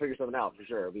we can figure something out for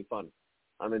sure. It'll be fun.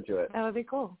 I'm into it. That would be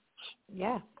cool.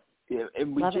 Yeah. Yeah,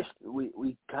 and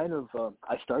we kind of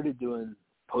I started doing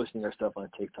posting our stuff on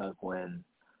TikTok when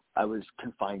I was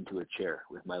confined to a chair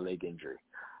with my leg injury.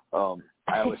 I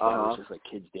always thought it was just like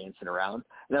kids dancing around.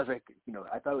 And I was like,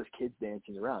 I thought it was kids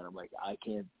dancing around. I'm like, I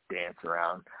can't dance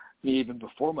around even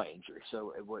before my injury.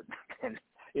 So it wasn't,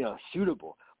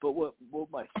 suitable. But what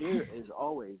my fear is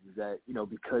always is that,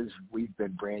 because we've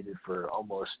been branded for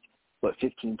almost,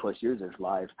 15 plus years as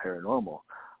Live Paranormal,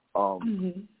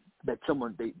 that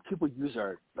people use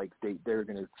they're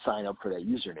going to sign up for that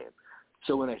username.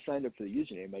 So when I signed up for the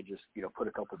username, I just, put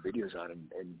a couple videos on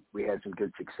and we had some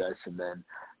good success. And then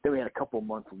we had a couple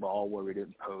month lull where we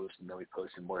didn't post, and then we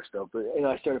posted more stuff. But,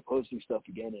 I started posting stuff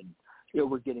again, and,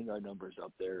 we're getting our numbers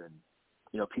up there, and,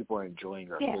 people are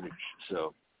enjoying our footage.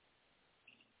 So,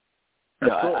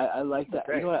 cool. I like that.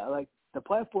 Great. I like the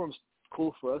platform's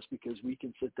cool for us because we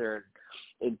can sit there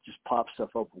and just pop stuff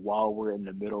up while we're in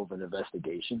the middle of an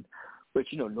investigation. But,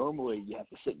 normally you have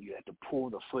to sit and you have to pull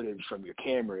the footage from your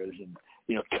cameras and,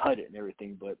 cut it and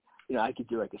everything. But, I could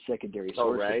do like a secondary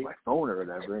source with my phone or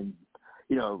whatever. And,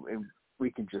 and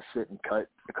we can just sit and cut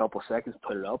a couple seconds,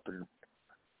 put it up and,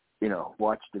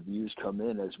 watch the views come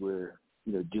in as we're,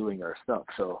 doing our stuff.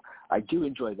 So I do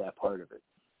enjoy that part of it.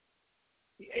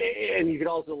 And you can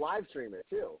also live stream it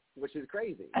too, which is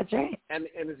crazy. That's right. And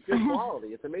it's good quality.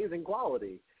 It's amazing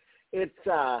quality. It's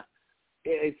so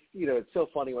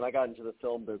funny. When I got into the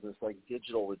film business, like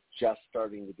digital was just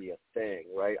starting to be a thing,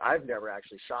 right? I've never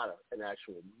actually shot an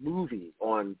actual movie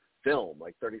on film,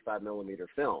 like 35 millimeter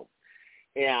film.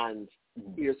 And,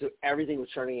 so everything was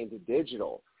turning into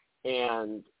digital.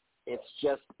 And it's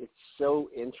so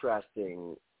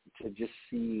interesting to just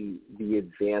see the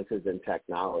advances in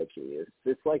technology.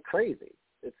 It's like crazy.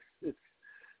 It's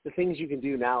the things you can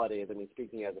do nowadays. I mean,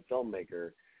 speaking as a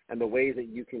filmmaker, and the ways that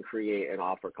you can create and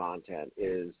offer content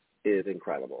is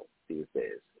incredible these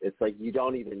days. It's like you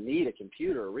don't even need a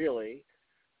computer, really.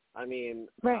 I mean,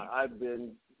 I've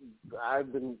been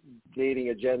dating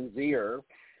a Gen Zer,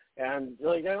 and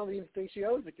I don't even think she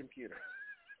owns a computer.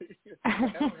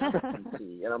 I don't have a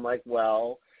PC, and I'm like,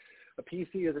 well, a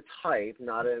PC is a type,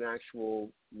 not an actual.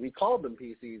 We called them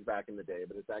PCs back in the day,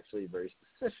 but it's actually very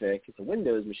specific. It's a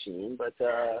Windows machine, but.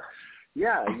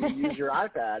 Yeah, you use your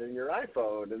iPad and your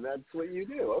iPhone, and that's what you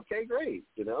do. Okay, great,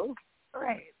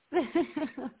 Right.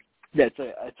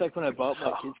 It's like when I bought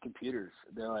my kids' computers.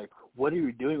 They're like, what are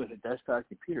you doing with a desktop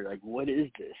computer? Like, what is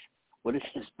this? What is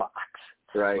this box?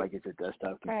 Right. Like, it's a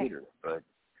desktop computer. Right.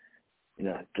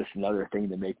 But, just another thing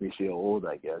to make me feel old,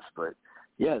 I guess. But,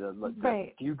 yeah,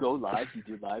 do you go live? Do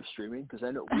you do live streaming? Because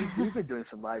I know we've been doing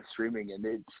some live streaming,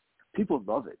 and people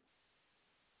love it.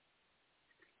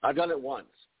 I've done it once.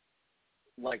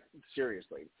 Like,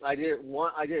 seriously. I did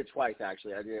it twice,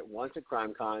 actually. I did it once at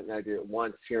CrimeCon, and I did it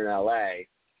once here in L.A.,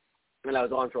 and I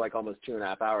was on for like almost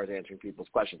 2.5 hours answering people's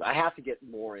questions. I have to get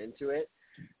more into it.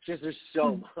 Just there's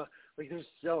so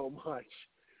much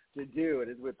to do,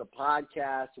 and with the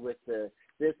podcast, with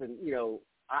this, and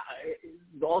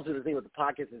also the thing with the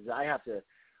podcast is I have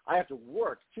to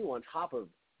work too on top of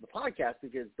the podcast,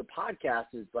 because the podcast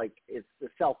is like it's a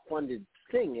self-funded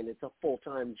thing and it's a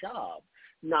full-time job,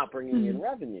 not bringing in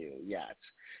revenue yet.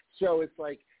 So it's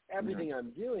like everything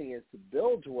I'm doing is to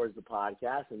build towards the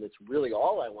podcast, and it's really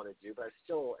all I want to do. But I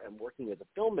still am working as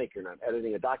a filmmaker, and I'm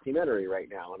editing a documentary right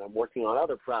now, and I'm working on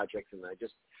other projects, and I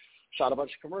just shot a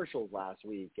bunch of commercials last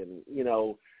week, and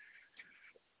you're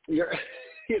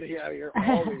you're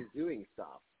always doing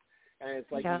stuff. And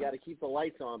it's like you got to keep the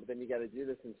lights on, but then you got to do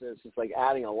this, and so it's just like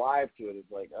adding a live to it.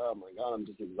 It's like, oh my God, I'm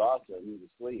just exhausted. I need to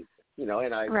sleep.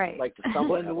 And I like to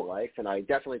somewhat have a life, and I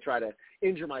definitely try to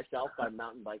injure myself by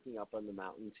mountain biking up on the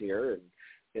mountains here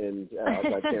and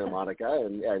outside Santa Monica,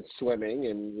 and swimming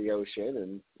in the ocean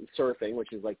and surfing,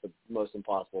 which is like the most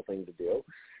impossible thing to do.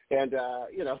 And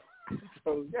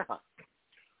so yeah.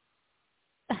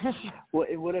 Well,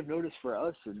 and what I've noticed for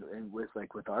us and with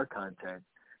our content,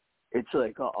 it's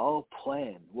like all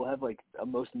planned. We'll have like a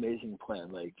most amazing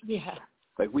plan. Like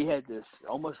we had this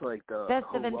almost like the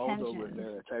Geraldo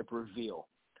Rivera type reveal.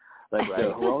 Like the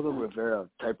Geraldo Rivera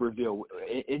type reveal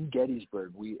in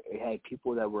Gettysburg. We had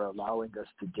people that were allowing us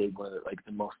to dig one of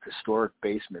the most historic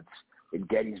basements in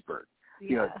Gettysburg.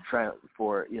 Trying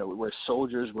for where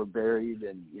soldiers were buried,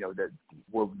 and that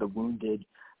were the wounded,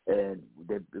 and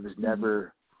it was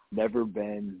never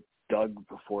been dug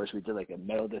before. So we did like a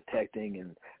metal detecting,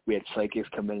 and we had psychics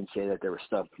come in and say that there was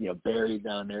stuff buried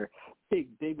down there.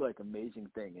 Big like amazing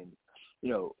thing,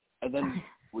 and then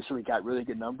so we got really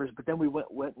good numbers. But then we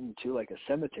went into like a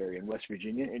cemetery in West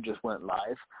Virginia and just went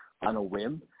live on a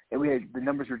whim, and the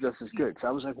numbers were just as good. So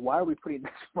I was like, why are we putting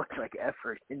this much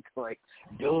effort into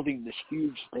building this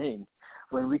huge thing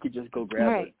when we could just go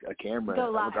grab a camera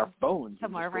with our phones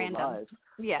somewhere and just random. go live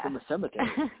Yeah. from a cemetery.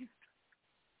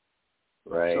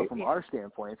 Right. So from our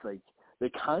standpoint, it's like the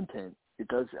content, it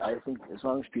does, I think as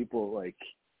long as people like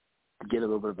get a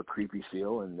little bit of a creepy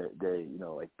feel and they you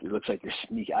know, like it looks like they're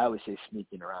sneaking, I always say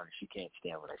sneaking around, and she can't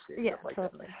stand when I say stuff like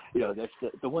totally. that. You know,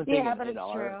 that's the one thing but in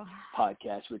our true.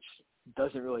 podcast, which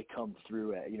doesn't really come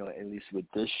through at, you know, at least with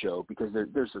this show, because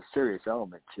there's a serious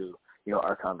element to, you know,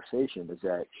 our conversation is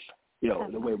that, you know,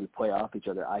 the way we play off each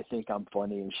other. I think I'm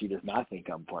funny and she does not think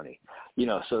I'm funny. You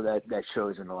know, so that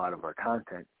shows in a lot of our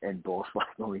content, and both like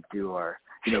when we do our,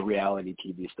 you know, reality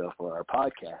TV stuff or our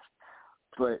podcast.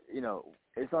 But, you know,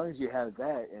 as long as you have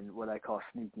that and what I call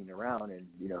sneaking around, and,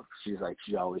 you know, she's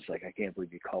always like, I can't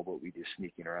believe you call what we do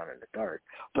sneaking around in the dark.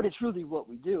 But it's really what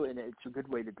we do, and it's a good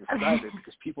way to describe it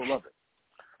because people love it.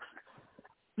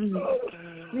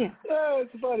 Yeah. Oh,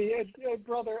 it's funny. And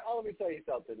brother, let me tell you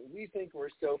something. We think we're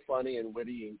so funny and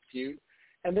witty and cute,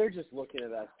 and they're just looking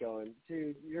at us going,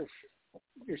 dude, you're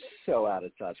so out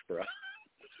of touch, bro.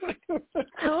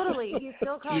 Totally. He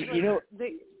still calls You know,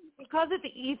 he calls it the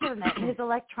Ethernet, his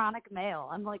electronic mail.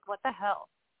 I'm like, what the hell?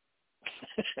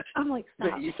 I'm like,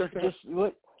 stop. Just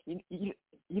what you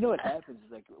know what happens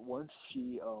is like once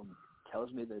she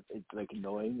tells me that it's like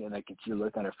annoying and I can see the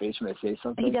look on her face when I say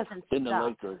something, He doesn't then the stop.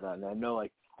 light goes on. And I know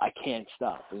like I can't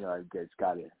stop. You know,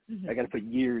 I got to put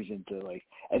years into like,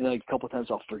 and then like a couple of times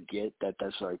I'll forget that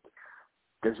that's like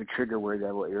there's a trigger word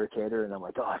that will irritate her, and I'm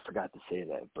like, oh, I forgot to say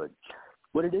that. But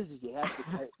what it is you have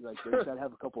to like there's got to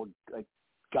have a couple of like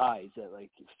guys that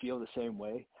like feel the same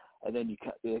way, and then you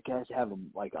have to have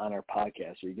them like on our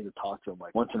podcast, or you get to talk to them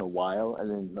like once in a while, and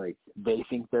then like they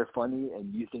think they're funny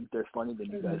and you think they're funny, then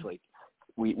you guys like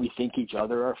we think each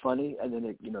other are funny, and then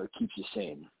it, you know, it keeps you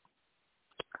sane.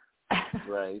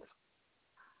 Right.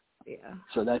 Yeah.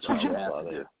 So that's what you have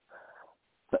to do.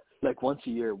 But like once a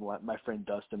year, my friend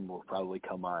Dustin will probably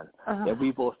come on, and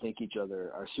we both think each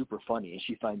other are super funny, and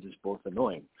she finds us both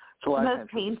annoying. So the most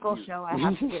painful show I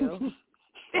have to do.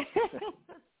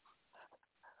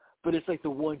 But it's like the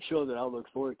one show that I'll look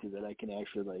forward to that I can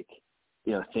actually like,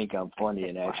 you know, think I'm funny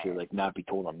and actually like not be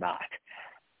told I'm not.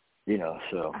 You know,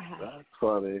 so that's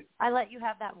funny. I let you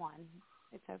have that one.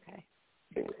 It's okay.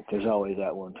 There's always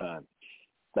that one time.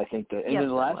 I think that, and then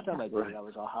the last time I did it, I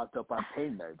was all hopped up on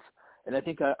pain meds, and I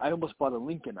think I almost bought a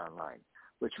Lincoln online,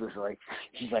 which was like,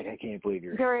 she's like, I can't believe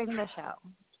you're during the show.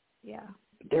 Yeah.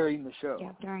 During the show.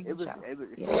 Yeah, during the show. It was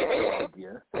a good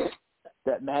idea.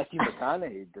 That Matthew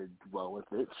McConaughey did well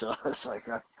with it, so I was like,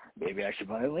 maybe I should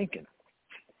buy a Lincoln.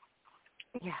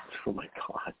 Yeah. Oh my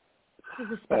God.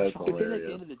 But then at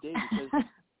the end of the day, because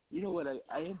you know what,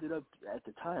 I ended up at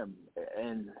the time,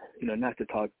 and you know, not to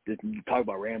talk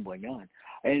about rambling on,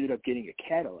 I ended up getting a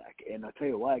Cadillac, and I'll tell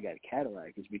you why I got a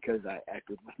Cadillac is because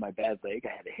with my bad leg,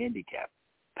 I had a handicap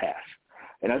pass,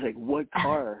 and I was like, what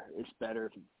car is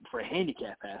better for a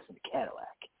handicap pass than a Cadillac?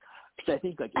 Because I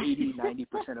think like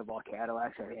 80-90% of all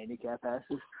Cadillacs have handicap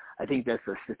passes. I think that's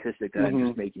a statistic that I'm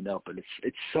just making up, but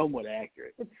it's somewhat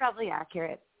accurate. It's probably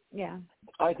accurate. Yeah.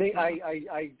 I think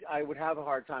I would have a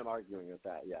hard time arguing with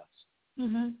that. Yes.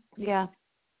 Yeah.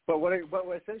 But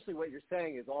essentially what you're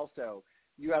saying is also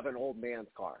you have an old man's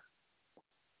car.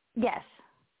 Yes.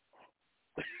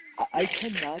 I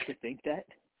tend not to think that.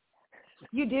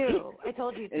 You do. I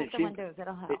told you, check the windows.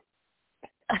 It'll help.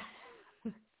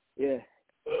 Yeah.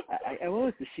 I went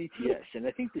with the CTS, and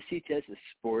I think the CTS is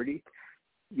sporty,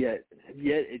 yet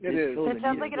it is. It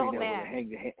sounds like an old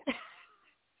man.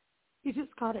 You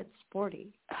just called it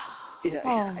sporty. Yeah,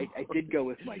 I did go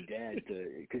with my dad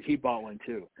because he bought one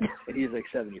too, and he's like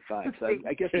 75. So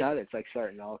I guess now it's like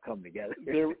starting to all come together.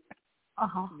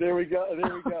 There we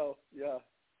go. Yeah.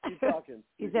 Keep talking.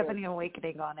 He's having an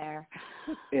awakening on air.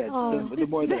 Yeah, the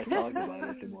more that I talk about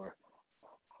it, the more.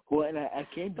 Well, and I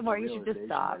came to the more you should just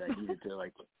stop. That I needed to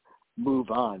like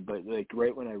move on, but like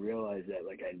right when I realized that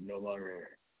like I no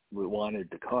longer wanted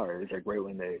the car, it was like right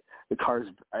when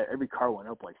every car went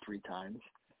up like 3 times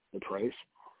the price.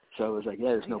 So I was like, yeah,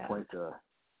 there's no point to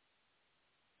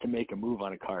make a move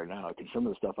on a car now, because some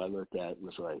of the stuff I looked at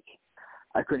was like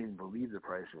I couldn't even believe the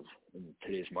prices in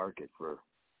today's market for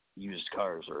used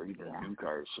cars or even new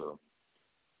cars. So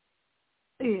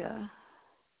yeah.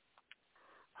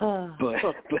 But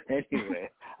anyway,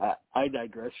 I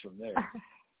digress from there.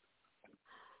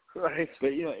 Right.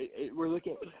 But you know, we're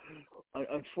looking.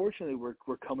 Unfortunately, we're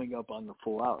coming up on the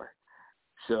full hour,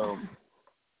 so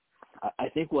I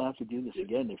think we'll have to do this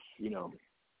again if you know.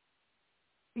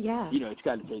 Yeah. You know, it's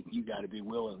got to take. You got to be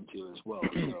willing to as well.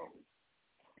 So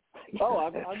Oh,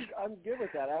 I'm good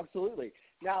with that. Absolutely.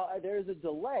 Now there's a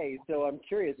delay, so I'm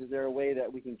curious. Is there a way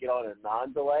that we can get on a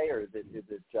non-delay, or is it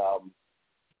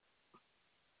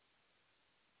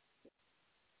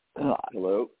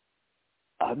hello?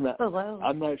 Hello.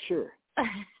 I'm not sure.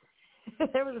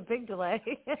 There was a big delay.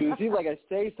 It seems like I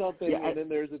say something and then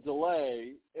there's a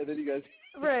delay, and then you guys.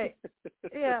 Right.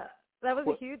 Yeah, that was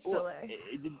a huge delay.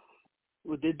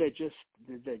 Did that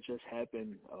just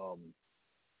happen?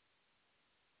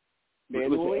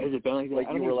 Manually? Has it been like that?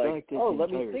 Like you were like, let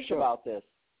me think show. about this.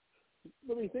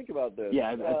 Let me think about this.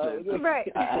 Yeah, right.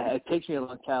 It takes me a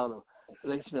long time. It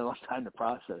takes me a long time to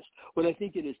process. What I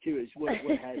think it is too is what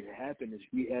has happened is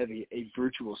we have a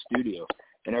virtual studio,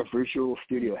 and our virtual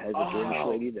studio has a British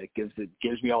lady that gives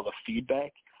me all the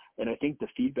feedback. And I think the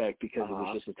feedback, because it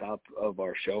was just the top of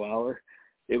our show hour,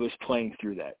 it was playing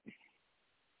through that.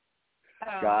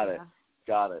 Got it.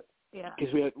 Yeah.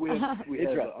 Because we have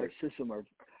our system,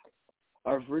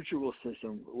 our virtual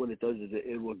system. What it does is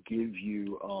it will give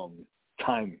you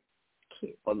time.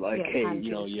 Like, hey,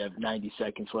 you have 90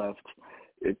 seconds left.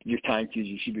 Your time cues,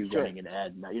 you should be running an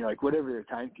ad. Like whatever your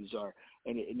time cues are,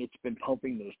 and it's been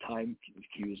pumping those time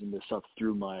cues and this stuff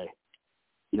through my,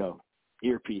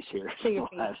 earpiece here for the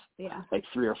last like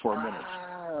 3 or 4 minutes.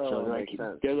 So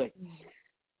they're like,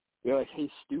 hey,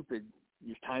 stupid,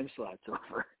 your time slot's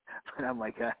over. And I'm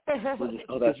like,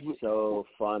 that's so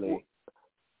funny.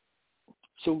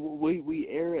 So we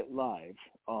air it live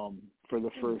for the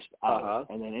first hour,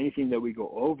 and then anything that we go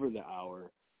over the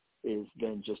hour is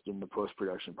then just in the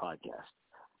post-production podcast.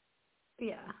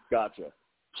 Yeah. Gotcha.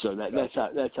 So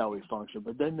that's how we function.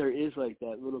 But then there is like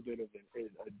that little bit of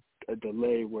a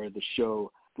delay where the show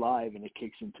live and it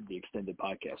kicks into the extended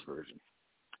podcast version.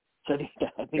 So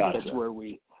I think that's where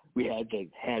we had the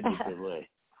delay.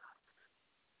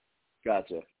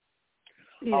 Gotcha.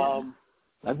 Yeah.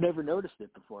 I've never noticed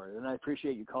it before, and I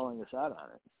appreciate you calling us out on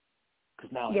it.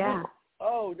 Because now I know.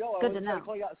 Oh, no, Good I was to know.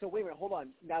 calling you out. So wait a minute, hold on.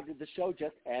 Now, did the show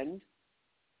just end?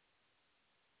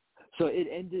 So it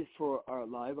ended for our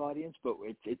live audience, but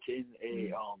it's in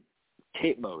a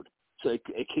tape mode. So it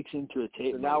kicks into a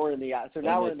tape mode. Now we're in the after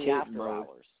mode.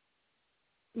 hours.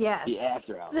 Yes. The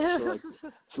after hours.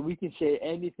 So we can say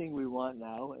anything we want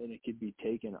now, and it could be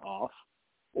taken off,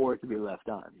 or it could be left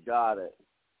on. Got it.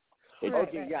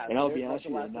 Okay, yeah. And I'll there's be honest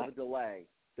with you, much less of a delay.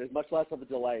 There's much less of a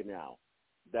delay now.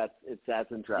 That's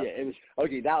interesting. Yeah, it was.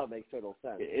 Okay, now it makes total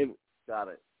sense. Got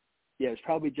it. Yeah, it's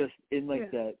probably just in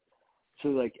that. So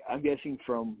like I'm guessing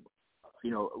from,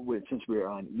 since we were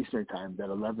on Eastern time, that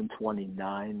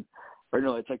 11:29, or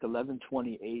no, it's like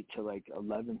 11:28 to like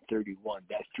 11:31.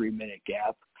 That 3-minute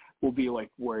gap will be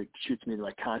like where it shoots me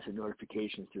like constant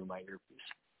notifications through my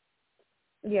earpiece.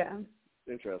 Yeah.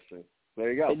 Interesting. There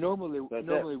you go. And normally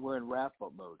we're in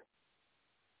wrap-up mode.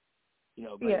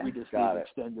 But we just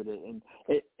extended it,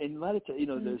 and let it.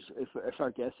 There's if our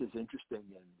guest is interesting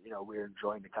and we're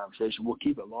enjoying the conversation, we'll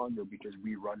keep it longer because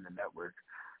we run the network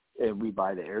and we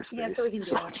buy the airspace. Yeah, so we can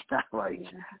do it. It's not like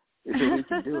so we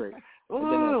can do it.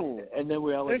 And then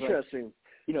we always interesting.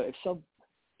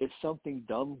 If something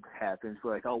dumb happens,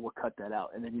 we're like, we'll cut that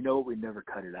out, and then we never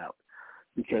cut it out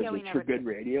because it's for good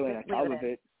radio, and on top of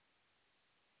it.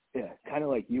 Yeah, kind of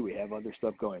like you. We have other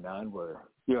stuff going on where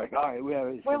you're like, all right, we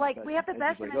have the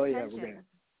best intentions.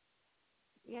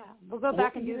 Yeah, we'll go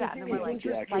back and do that, and then we're like,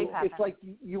 it's like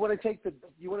you want to take the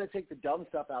dumb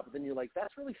stuff out, but then you're like,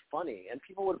 that's really funny, and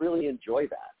people would really enjoy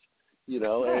that,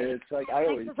 And it's like I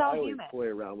always play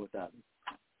around with that.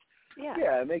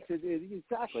 Yeah, it makes it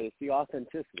exactly. It's the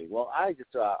authenticity. Well, I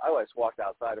always walked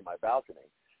outside of my balcony.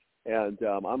 And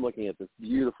I'm looking at this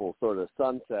beautiful sort of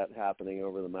sunset happening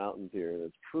over the mountains here. And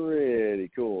it's pretty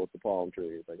cool with the palm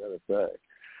trees, I got to say.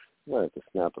 I might have to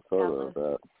snap a photo of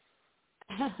that.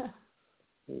 I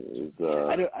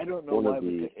don't know why,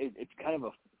 but it's kind of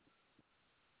a...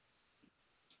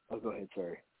 Oh, go ahead,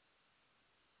 sorry.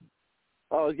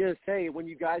 Oh, I was going to say, when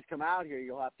you guys come out here,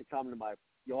 you'll have to come to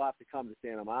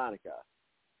Santa Monica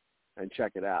and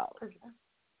check it out,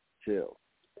 too.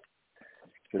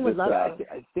 Would love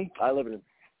to. I think I live in.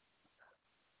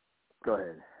 Go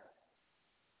ahead.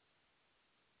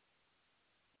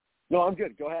 No, I'm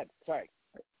good. Go ahead. Sorry.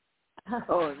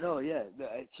 Oh no, yeah.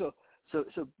 So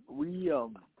we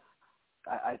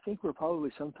I think we're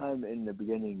probably sometime in the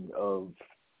beginning of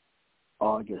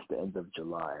August, the end of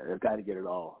July. I've got to get it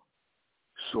all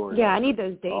sorted. Yeah, I need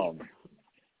those dates.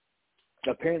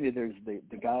 Apparently, there's the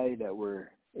guy that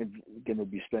we're going to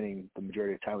be spending the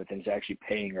majority of time with, and is actually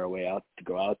paying our way out to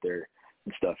go out there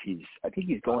and stuff. I think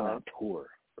he's going on tour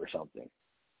or something.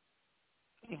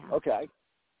 Yeah. Okay.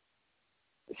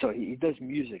 So he does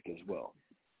music as well.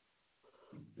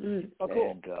 Oh,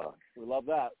 cool. And we love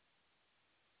that.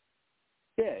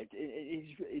 Yeah,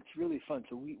 it's really fun.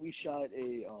 So we shot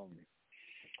a.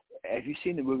 Have you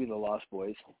seen the movie The Lost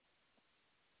Boys?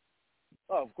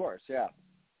 Oh, of course, yeah.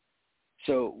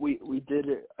 So we did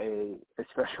a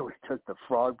special. We took the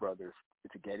Frog Brothers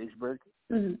to Gettysburg,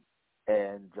 Mm-hmm.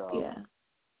 and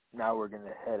now we're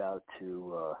gonna head out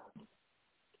to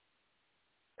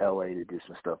LA to do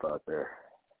some stuff out there.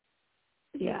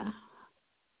 Yeah.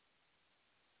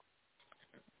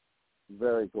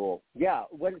 Very cool. Yeah.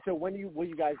 When will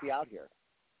you guys be out here?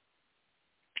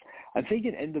 I'm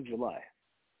thinking end of July.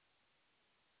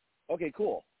 Okay,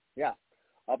 cool. Yeah,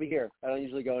 I'll be here. I don't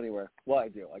usually go anywhere. Well, I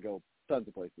do. I go tons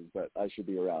of places, but I should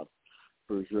be around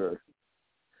for sure.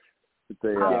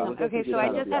 Awesome. Okay, so I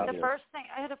just had the here. first thing.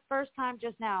 I had a first time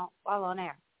just now while on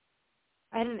air.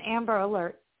 I had an Amber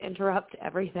Alert interrupt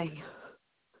everything.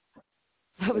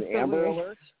 That was An so Amber weird.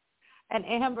 Alert? An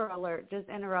Amber Alert just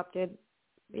interrupted.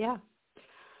 Yeah.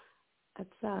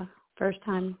 That's first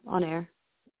time on air.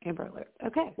 Amber Alert.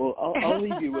 Okay. Well, I'll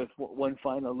leave you with one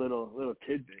final little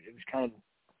tidbit. It was kind of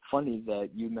funny that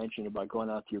you mentioned about going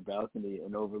out to your balcony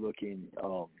and overlooking,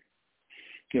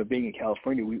 being in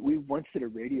California. We once did a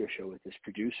radio show with this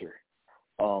producer,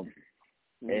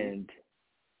 and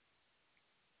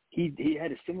he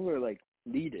had a similar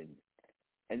lead-in,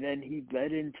 and then he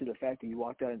led into the fact that he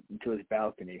walked out into his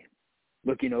balcony,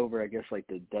 looking over, I guess,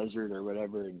 the desert or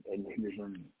whatever, and he was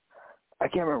in. I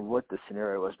can't remember what the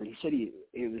scenario was, but he said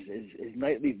it was his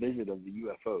nightly visit of the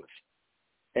UFOs,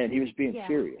 and he was being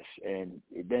serious. And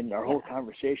then our whole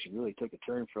conversation really took a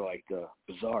turn for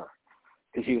bizarre,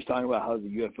 because he was talking about how the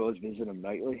UFOs visit him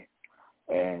nightly,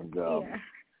 and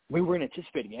we weren't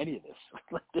anticipating any of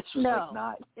this. This was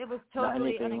not. It was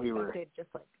totally unexpected.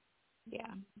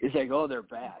 It's like, oh, they're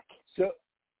back. So,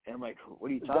 and I'm like, what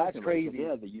are you talking about? That's crazy. Like,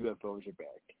 yeah, the UFOs are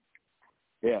back.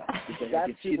 Yeah, because I that's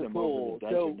could see super them cool. over the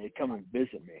desert, and they'd come and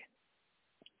visit me.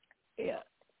 Yeah,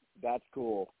 that's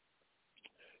cool.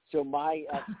 So my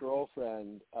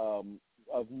ex-girlfriend of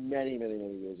many, many,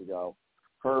 many years ago,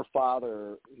 her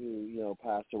father, who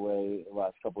passed away the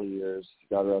last couple of years,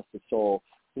 God rest his soul,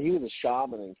 he was a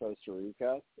shaman in Costa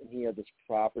Rica, and he had this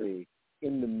property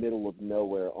in the middle of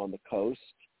nowhere on the coast.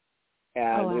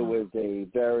 And it was a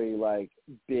very,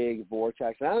 big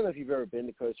vortex. And I don't know if you've ever been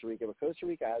to Costa Rica, but Costa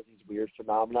Rica has these weird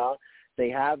phenomena. They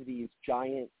have these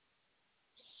giant,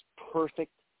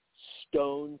 perfect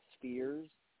stone spheres,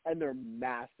 and they're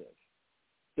massive.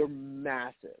 They're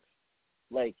massive.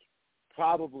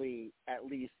 Probably at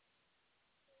least,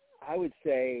 I would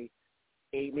say,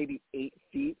 maybe 8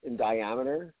 feet in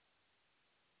diameter.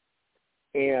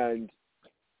 And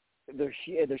they're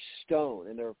stone,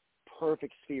 and they're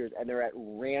perfect spheres, and they're at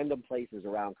random places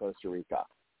around Costa Rica,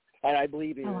 and I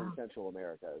believe even in Central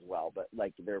America as well. But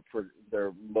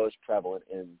they're most prevalent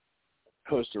in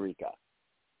Costa Rica,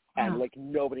 and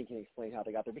nobody can explain how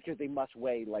they got there, because they must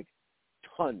weigh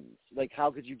tons. How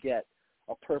could you get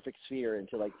a perfect sphere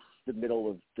into the middle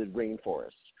of the rainforest?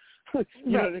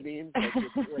 You know what I mean?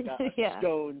 It's a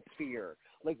stone sphere.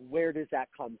 Where does that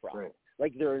come from?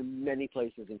 Right. There are many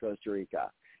places in Costa Rica.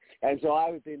 And so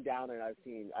I've been down there,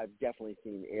 and I've definitely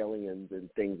seen aliens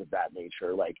and things of that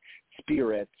nature,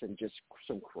 spirits and just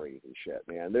some crazy shit,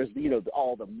 man. There's,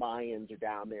 all the Mayans are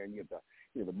down there, and you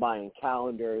have the Mayan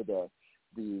calendar, the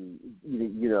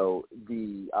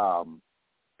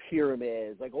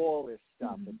pyramids, all this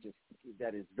stuff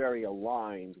that is very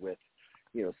aligned with,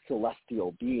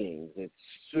 celestial beings. It's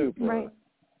super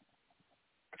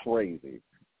crazy.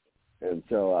 And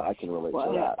so I can relate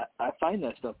to that. I find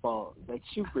that stuff that's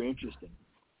super interesting.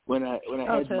 When I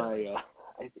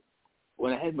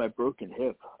had my broken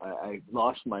hip, I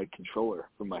lost my controller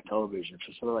from my television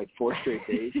for 4 straight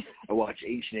days. I watched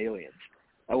Ancient Aliens.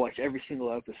 I watched every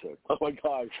single episode. Oh my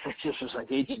God! It just was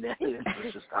Ancient Aliens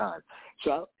was just on.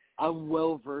 So I'm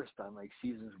well versed on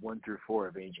seasons 1 through 4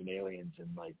 of Ancient Aliens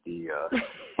and the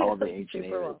all the Ancient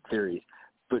Alien theories,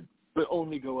 but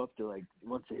only go up to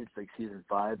once it hits season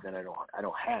 5, then I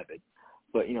don't have it.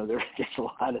 But there's a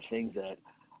lot of things that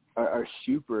are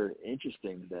super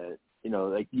interesting that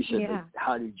like you said,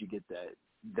 how did you get that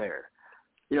there?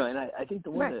 And I think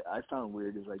the one that I found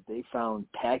weird is they found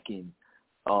packing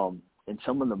in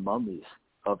some of the mummies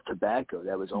of tobacco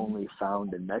that was only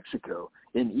found in Mexico,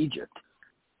 in Egypt.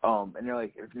 And they're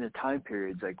in the time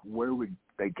periods, where would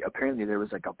apparently there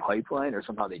was a pipeline, or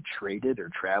somehow they traded or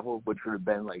traveled, which would have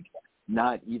been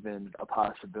not even a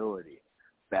possibility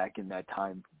back in that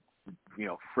time,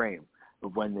 frame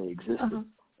of when they existed,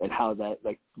 and how that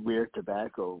rare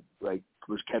tobacco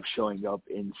was kept showing up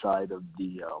inside of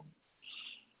the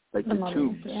the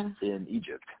tombs in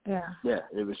Egypt. Yeah,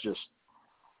 it was just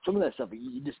some of that stuff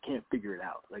you just can't figure it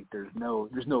out. Like there's no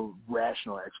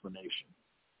rational explanation.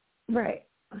 Right.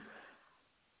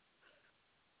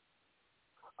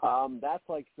 That's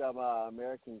like some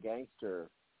American gangster,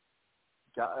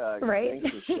 right?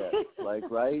 Gangster shit. Like,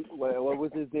 right? What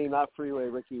was his name? Not Freeway,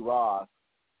 Ricky Ross.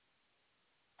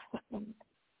 What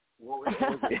was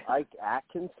it? Ike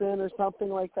Atkinson or something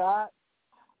like that?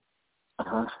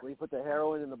 Uh-huh. Where he put the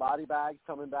heroin in the body bags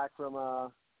coming back from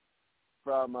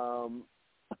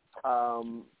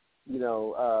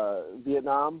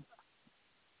Vietnam.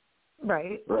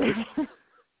 Right. Right.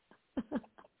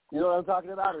 You know what I'm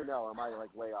talking about, or no? Am I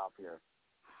like way off here?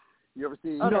 You ever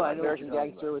see I know American what you're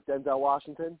Gangster with Denzel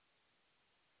Washington?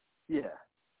 Yeah.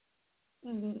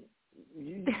 Mm-hmm.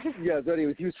 Yeah, so he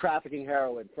was trafficking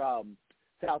heroin from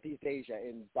Southeast Asia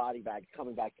in body bags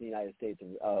coming back to the United States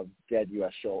of dead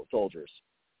U.S. soldiers.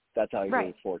 That's how he made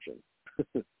his fortune,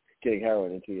 getting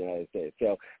heroin into the United States.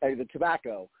 So the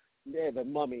tobacco, the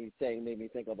mummy thing made me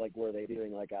think of like, were they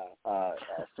doing like a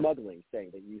smuggling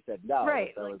thing that you said no?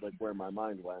 Right. That was like where my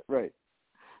mind went. Right.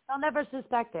 They'll never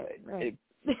suspect it. Right.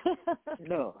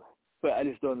 No, but I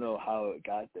just don't know how it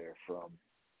got there from.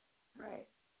 Right.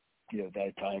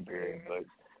 That time period,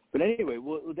 but anyway,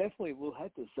 we'll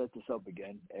have to set this up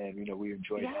again, and we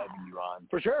enjoyed having you on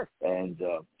for sure. And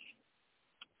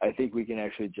I think we can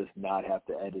actually just not have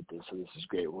to edit this, so this is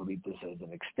great. We'll leave this as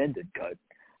an extended cut,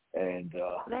 and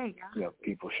there you go.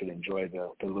 People should enjoy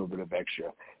the little bit of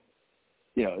extra.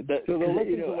 So they'll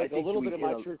listen to like a little bit of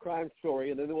my true crime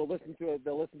story, and then they'll listen to us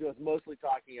mostly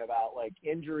talking about like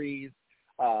injuries.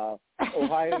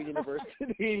 Ohio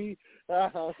University.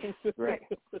 Right.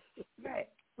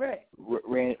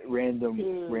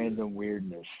 Random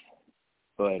weirdness,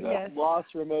 but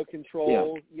lost remote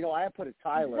control. Yeah. I put a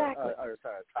tile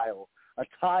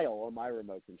on my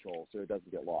remote control so it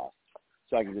doesn't get lost.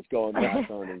 So I can just go on my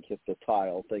phone and hit the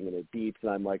tile thing, and it beeps,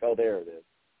 and I'm like, oh, there it is,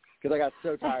 because I got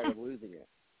so tired of losing it.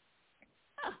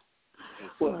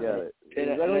 Well, I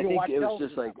don't even watch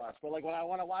television that much, but like when I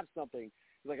want to watch something,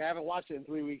 like I haven't watched it in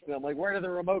 3 weeks, and I'm like, where did the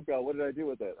remote go? What did I do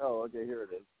with it? Oh, okay, here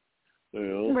it is.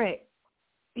 Right.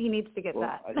 He needs to get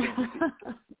that. I think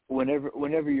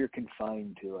whenever you're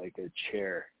confined to like a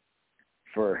chair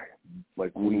for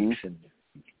like weeks, and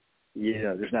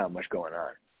there's not much going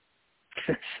on.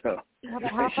 So. Well,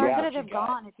 but how far could it have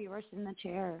gone if you were in the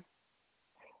chair?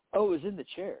 Oh, it was in the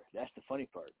chair. That's the funny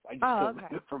part. I just couldn't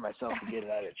do it for myself to get it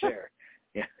out of the chair.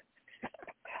 Yeah.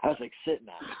 I was like sitting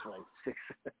on it for like 6.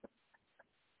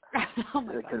 I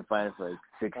couldn't find it for like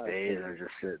 6 days. I was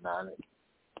just sitting on it.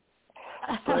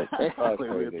 But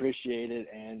anyway, we appreciate it,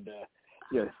 and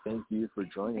thank you for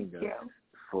joining us.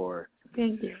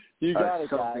 Thank you. You got it,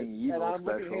 guys. And I'm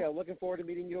looking forward to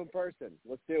meeting you in person.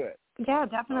 Let's do it. Yeah,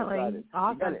 definitely.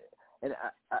 Awesome. You got it. And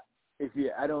if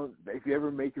you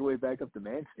ever make your way back up to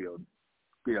Mansfield,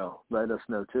 let us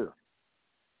know too.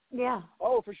 Yeah.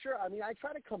 Oh, for sure. I mean, I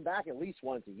try to come back at least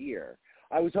once a year.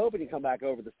 I was hoping to come back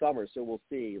over the summer, so we'll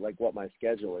see like what my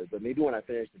schedule is. But maybe when I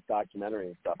finish this documentary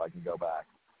and stuff, I can go back.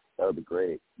 That would be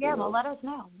great. Yeah, well, let us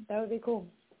know. That would be cool.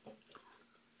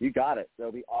 You got it. That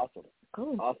would be awesome.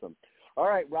 Cool. Awesome. All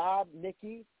right, Rob,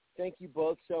 Nikki, thank you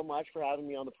both so much for having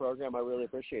me on the program. I really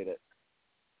appreciate it.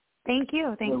 Thank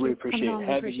you. Thank you. We appreciate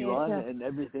having you on and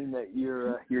everything that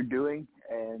you're doing,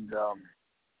 and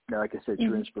like I said,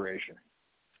 true inspiration.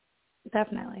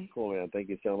 Definitely. Cool, man. Thank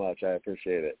you so much. I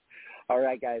appreciate it. All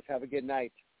right, guys. Have a good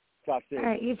night. Talk soon. All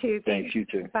right, you too. Thanks, you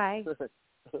too. Bye.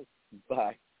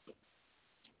 Bye.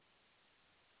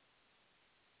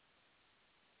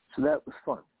 So that was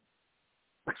fun.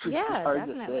 Yeah, it's hard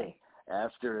definitely. to say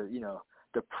after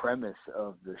the premise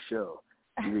of the show.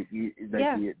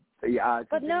 The odds.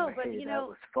 But no, that but that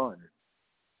was fun.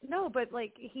 No, but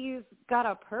like he's got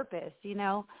a purpose,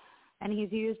 and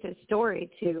he's used his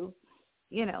story to,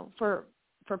 for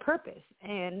purpose,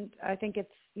 and I think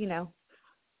it's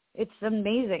it's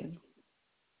amazing.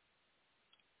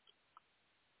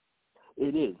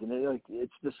 It is, and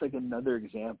it's just like another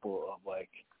example of like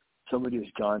somebody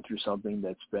who's gone through something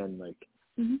that's been like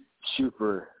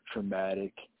super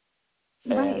traumatic,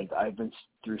 and I've been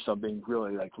through something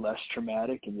really like less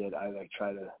traumatic, and yet I like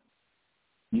try to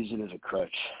use it as a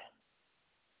crutch,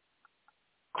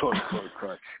 quote unquote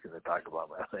crutch, because I talk about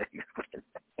my legs.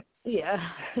 Yeah.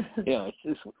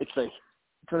 It's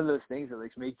one of those things that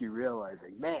like make you realize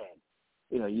like, man,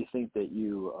 you think that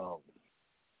you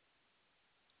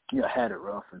had it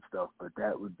rough and stuff, but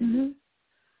that would be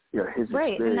his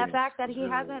right, experience. and the fact that he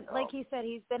hasn't, like he said,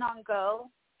 he's been on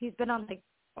go. He's been on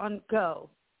go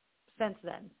since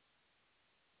then.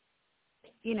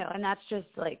 And that's just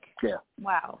like,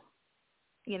 wow.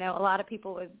 A lot of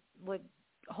people would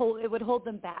would hold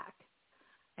them back.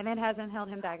 And it hasn't held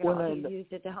him back at all. He's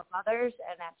used it to help others,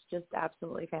 and that's just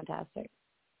absolutely fantastic.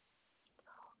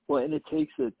 Well, and it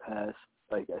takes it past,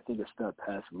 like, I think a step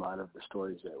past a lot of the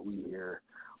stories that we hear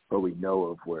or we know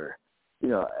of where, you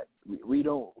know, we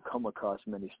don't come across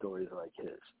many stories like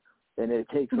his. And it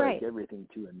takes, like, everything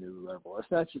to a new level.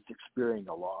 It's not just experiencing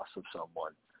a loss of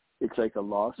someone. It's like a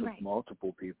loss of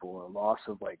multiple people, a loss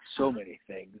of, like, so many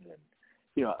things. And,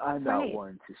 you know, I'm not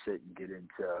one to sit and get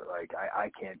into, like,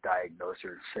 I can't diagnose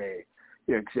or say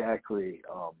exactly,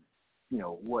 you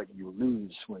know, what you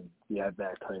lose when you have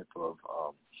that type of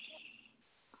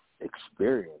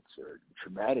experience or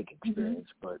traumatic experience.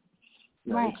 But,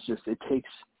 you know, it's just, it takes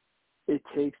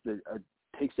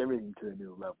everything to a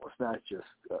new level. It's not just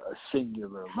a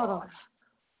singular loss,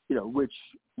 you know, which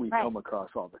we come across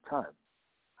all the time.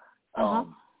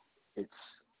 It's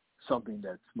something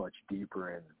that's much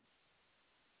deeper and,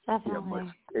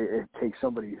 definitely. You know, it takes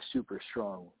somebody super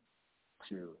strong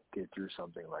to get through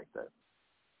something like that.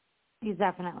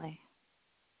 Definitely.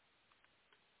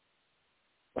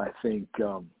 I think,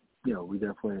 you know, we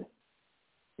definitely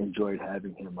enjoyed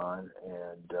having him on,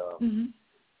 and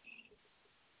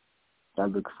I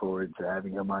look forward to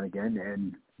having him on again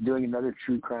and doing another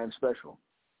true crime special.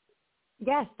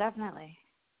 Yes, definitely.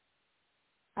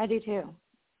 I do too.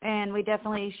 And we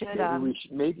definitely should,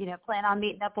 you know, plan on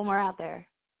meeting up when we're out there.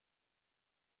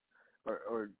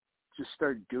 Or just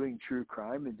start doing true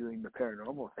crime and doing the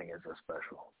paranormal thing as a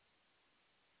special.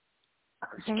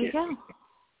 There you go.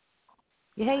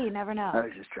 Hey, you never know. I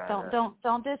was just trying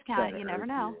don't discount it. You never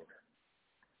know.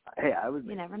 Hey, I would.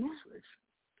 You never know. Switch.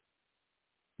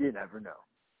 You never know.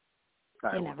 All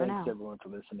right, you never know. Thanks everyone for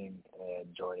listening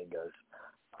and joining us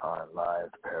on Live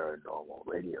Paranormal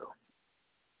Radio.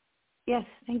 Yes,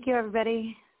 thank you,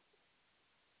 everybody.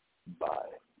 Bye.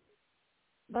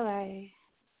 Bye-bye.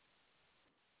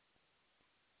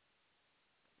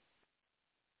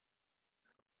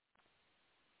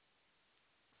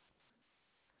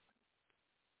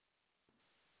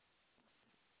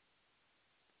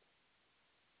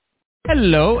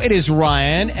 Hello, it is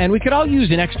Ryan, and we could all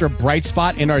use an extra bright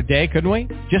spot in our day, couldn't we?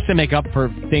 Just to make up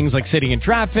for things like sitting in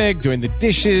traffic, doing the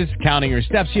dishes, counting your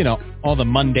steps, you know, all the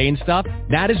mundane stuff.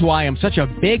 That is why I'm such a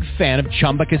big fan of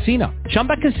Chumba Casino.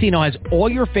 Chumba Casino has all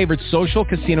your favorite social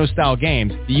casino-style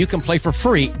games that you can play for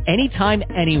free anytime,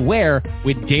 anywhere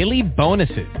with daily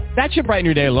bonuses. That should brighten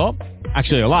your day a little.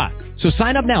 Actually, a lot. So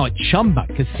sign up now at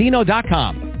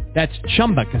ChumbaCasino.com. That's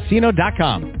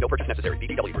ChumbaCasino.com. No purchase necessary.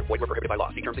 VGW Group. Void where prohibited by law.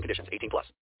 See terms and conditions.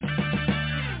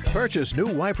 18+. Purchase new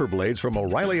wiper blades from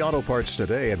O'Reilly Auto Parts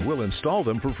today and we'll install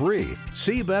them for free.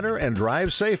 See better and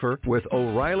drive safer with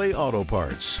O'Reilly Auto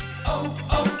Parts.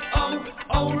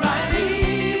 O'Reilly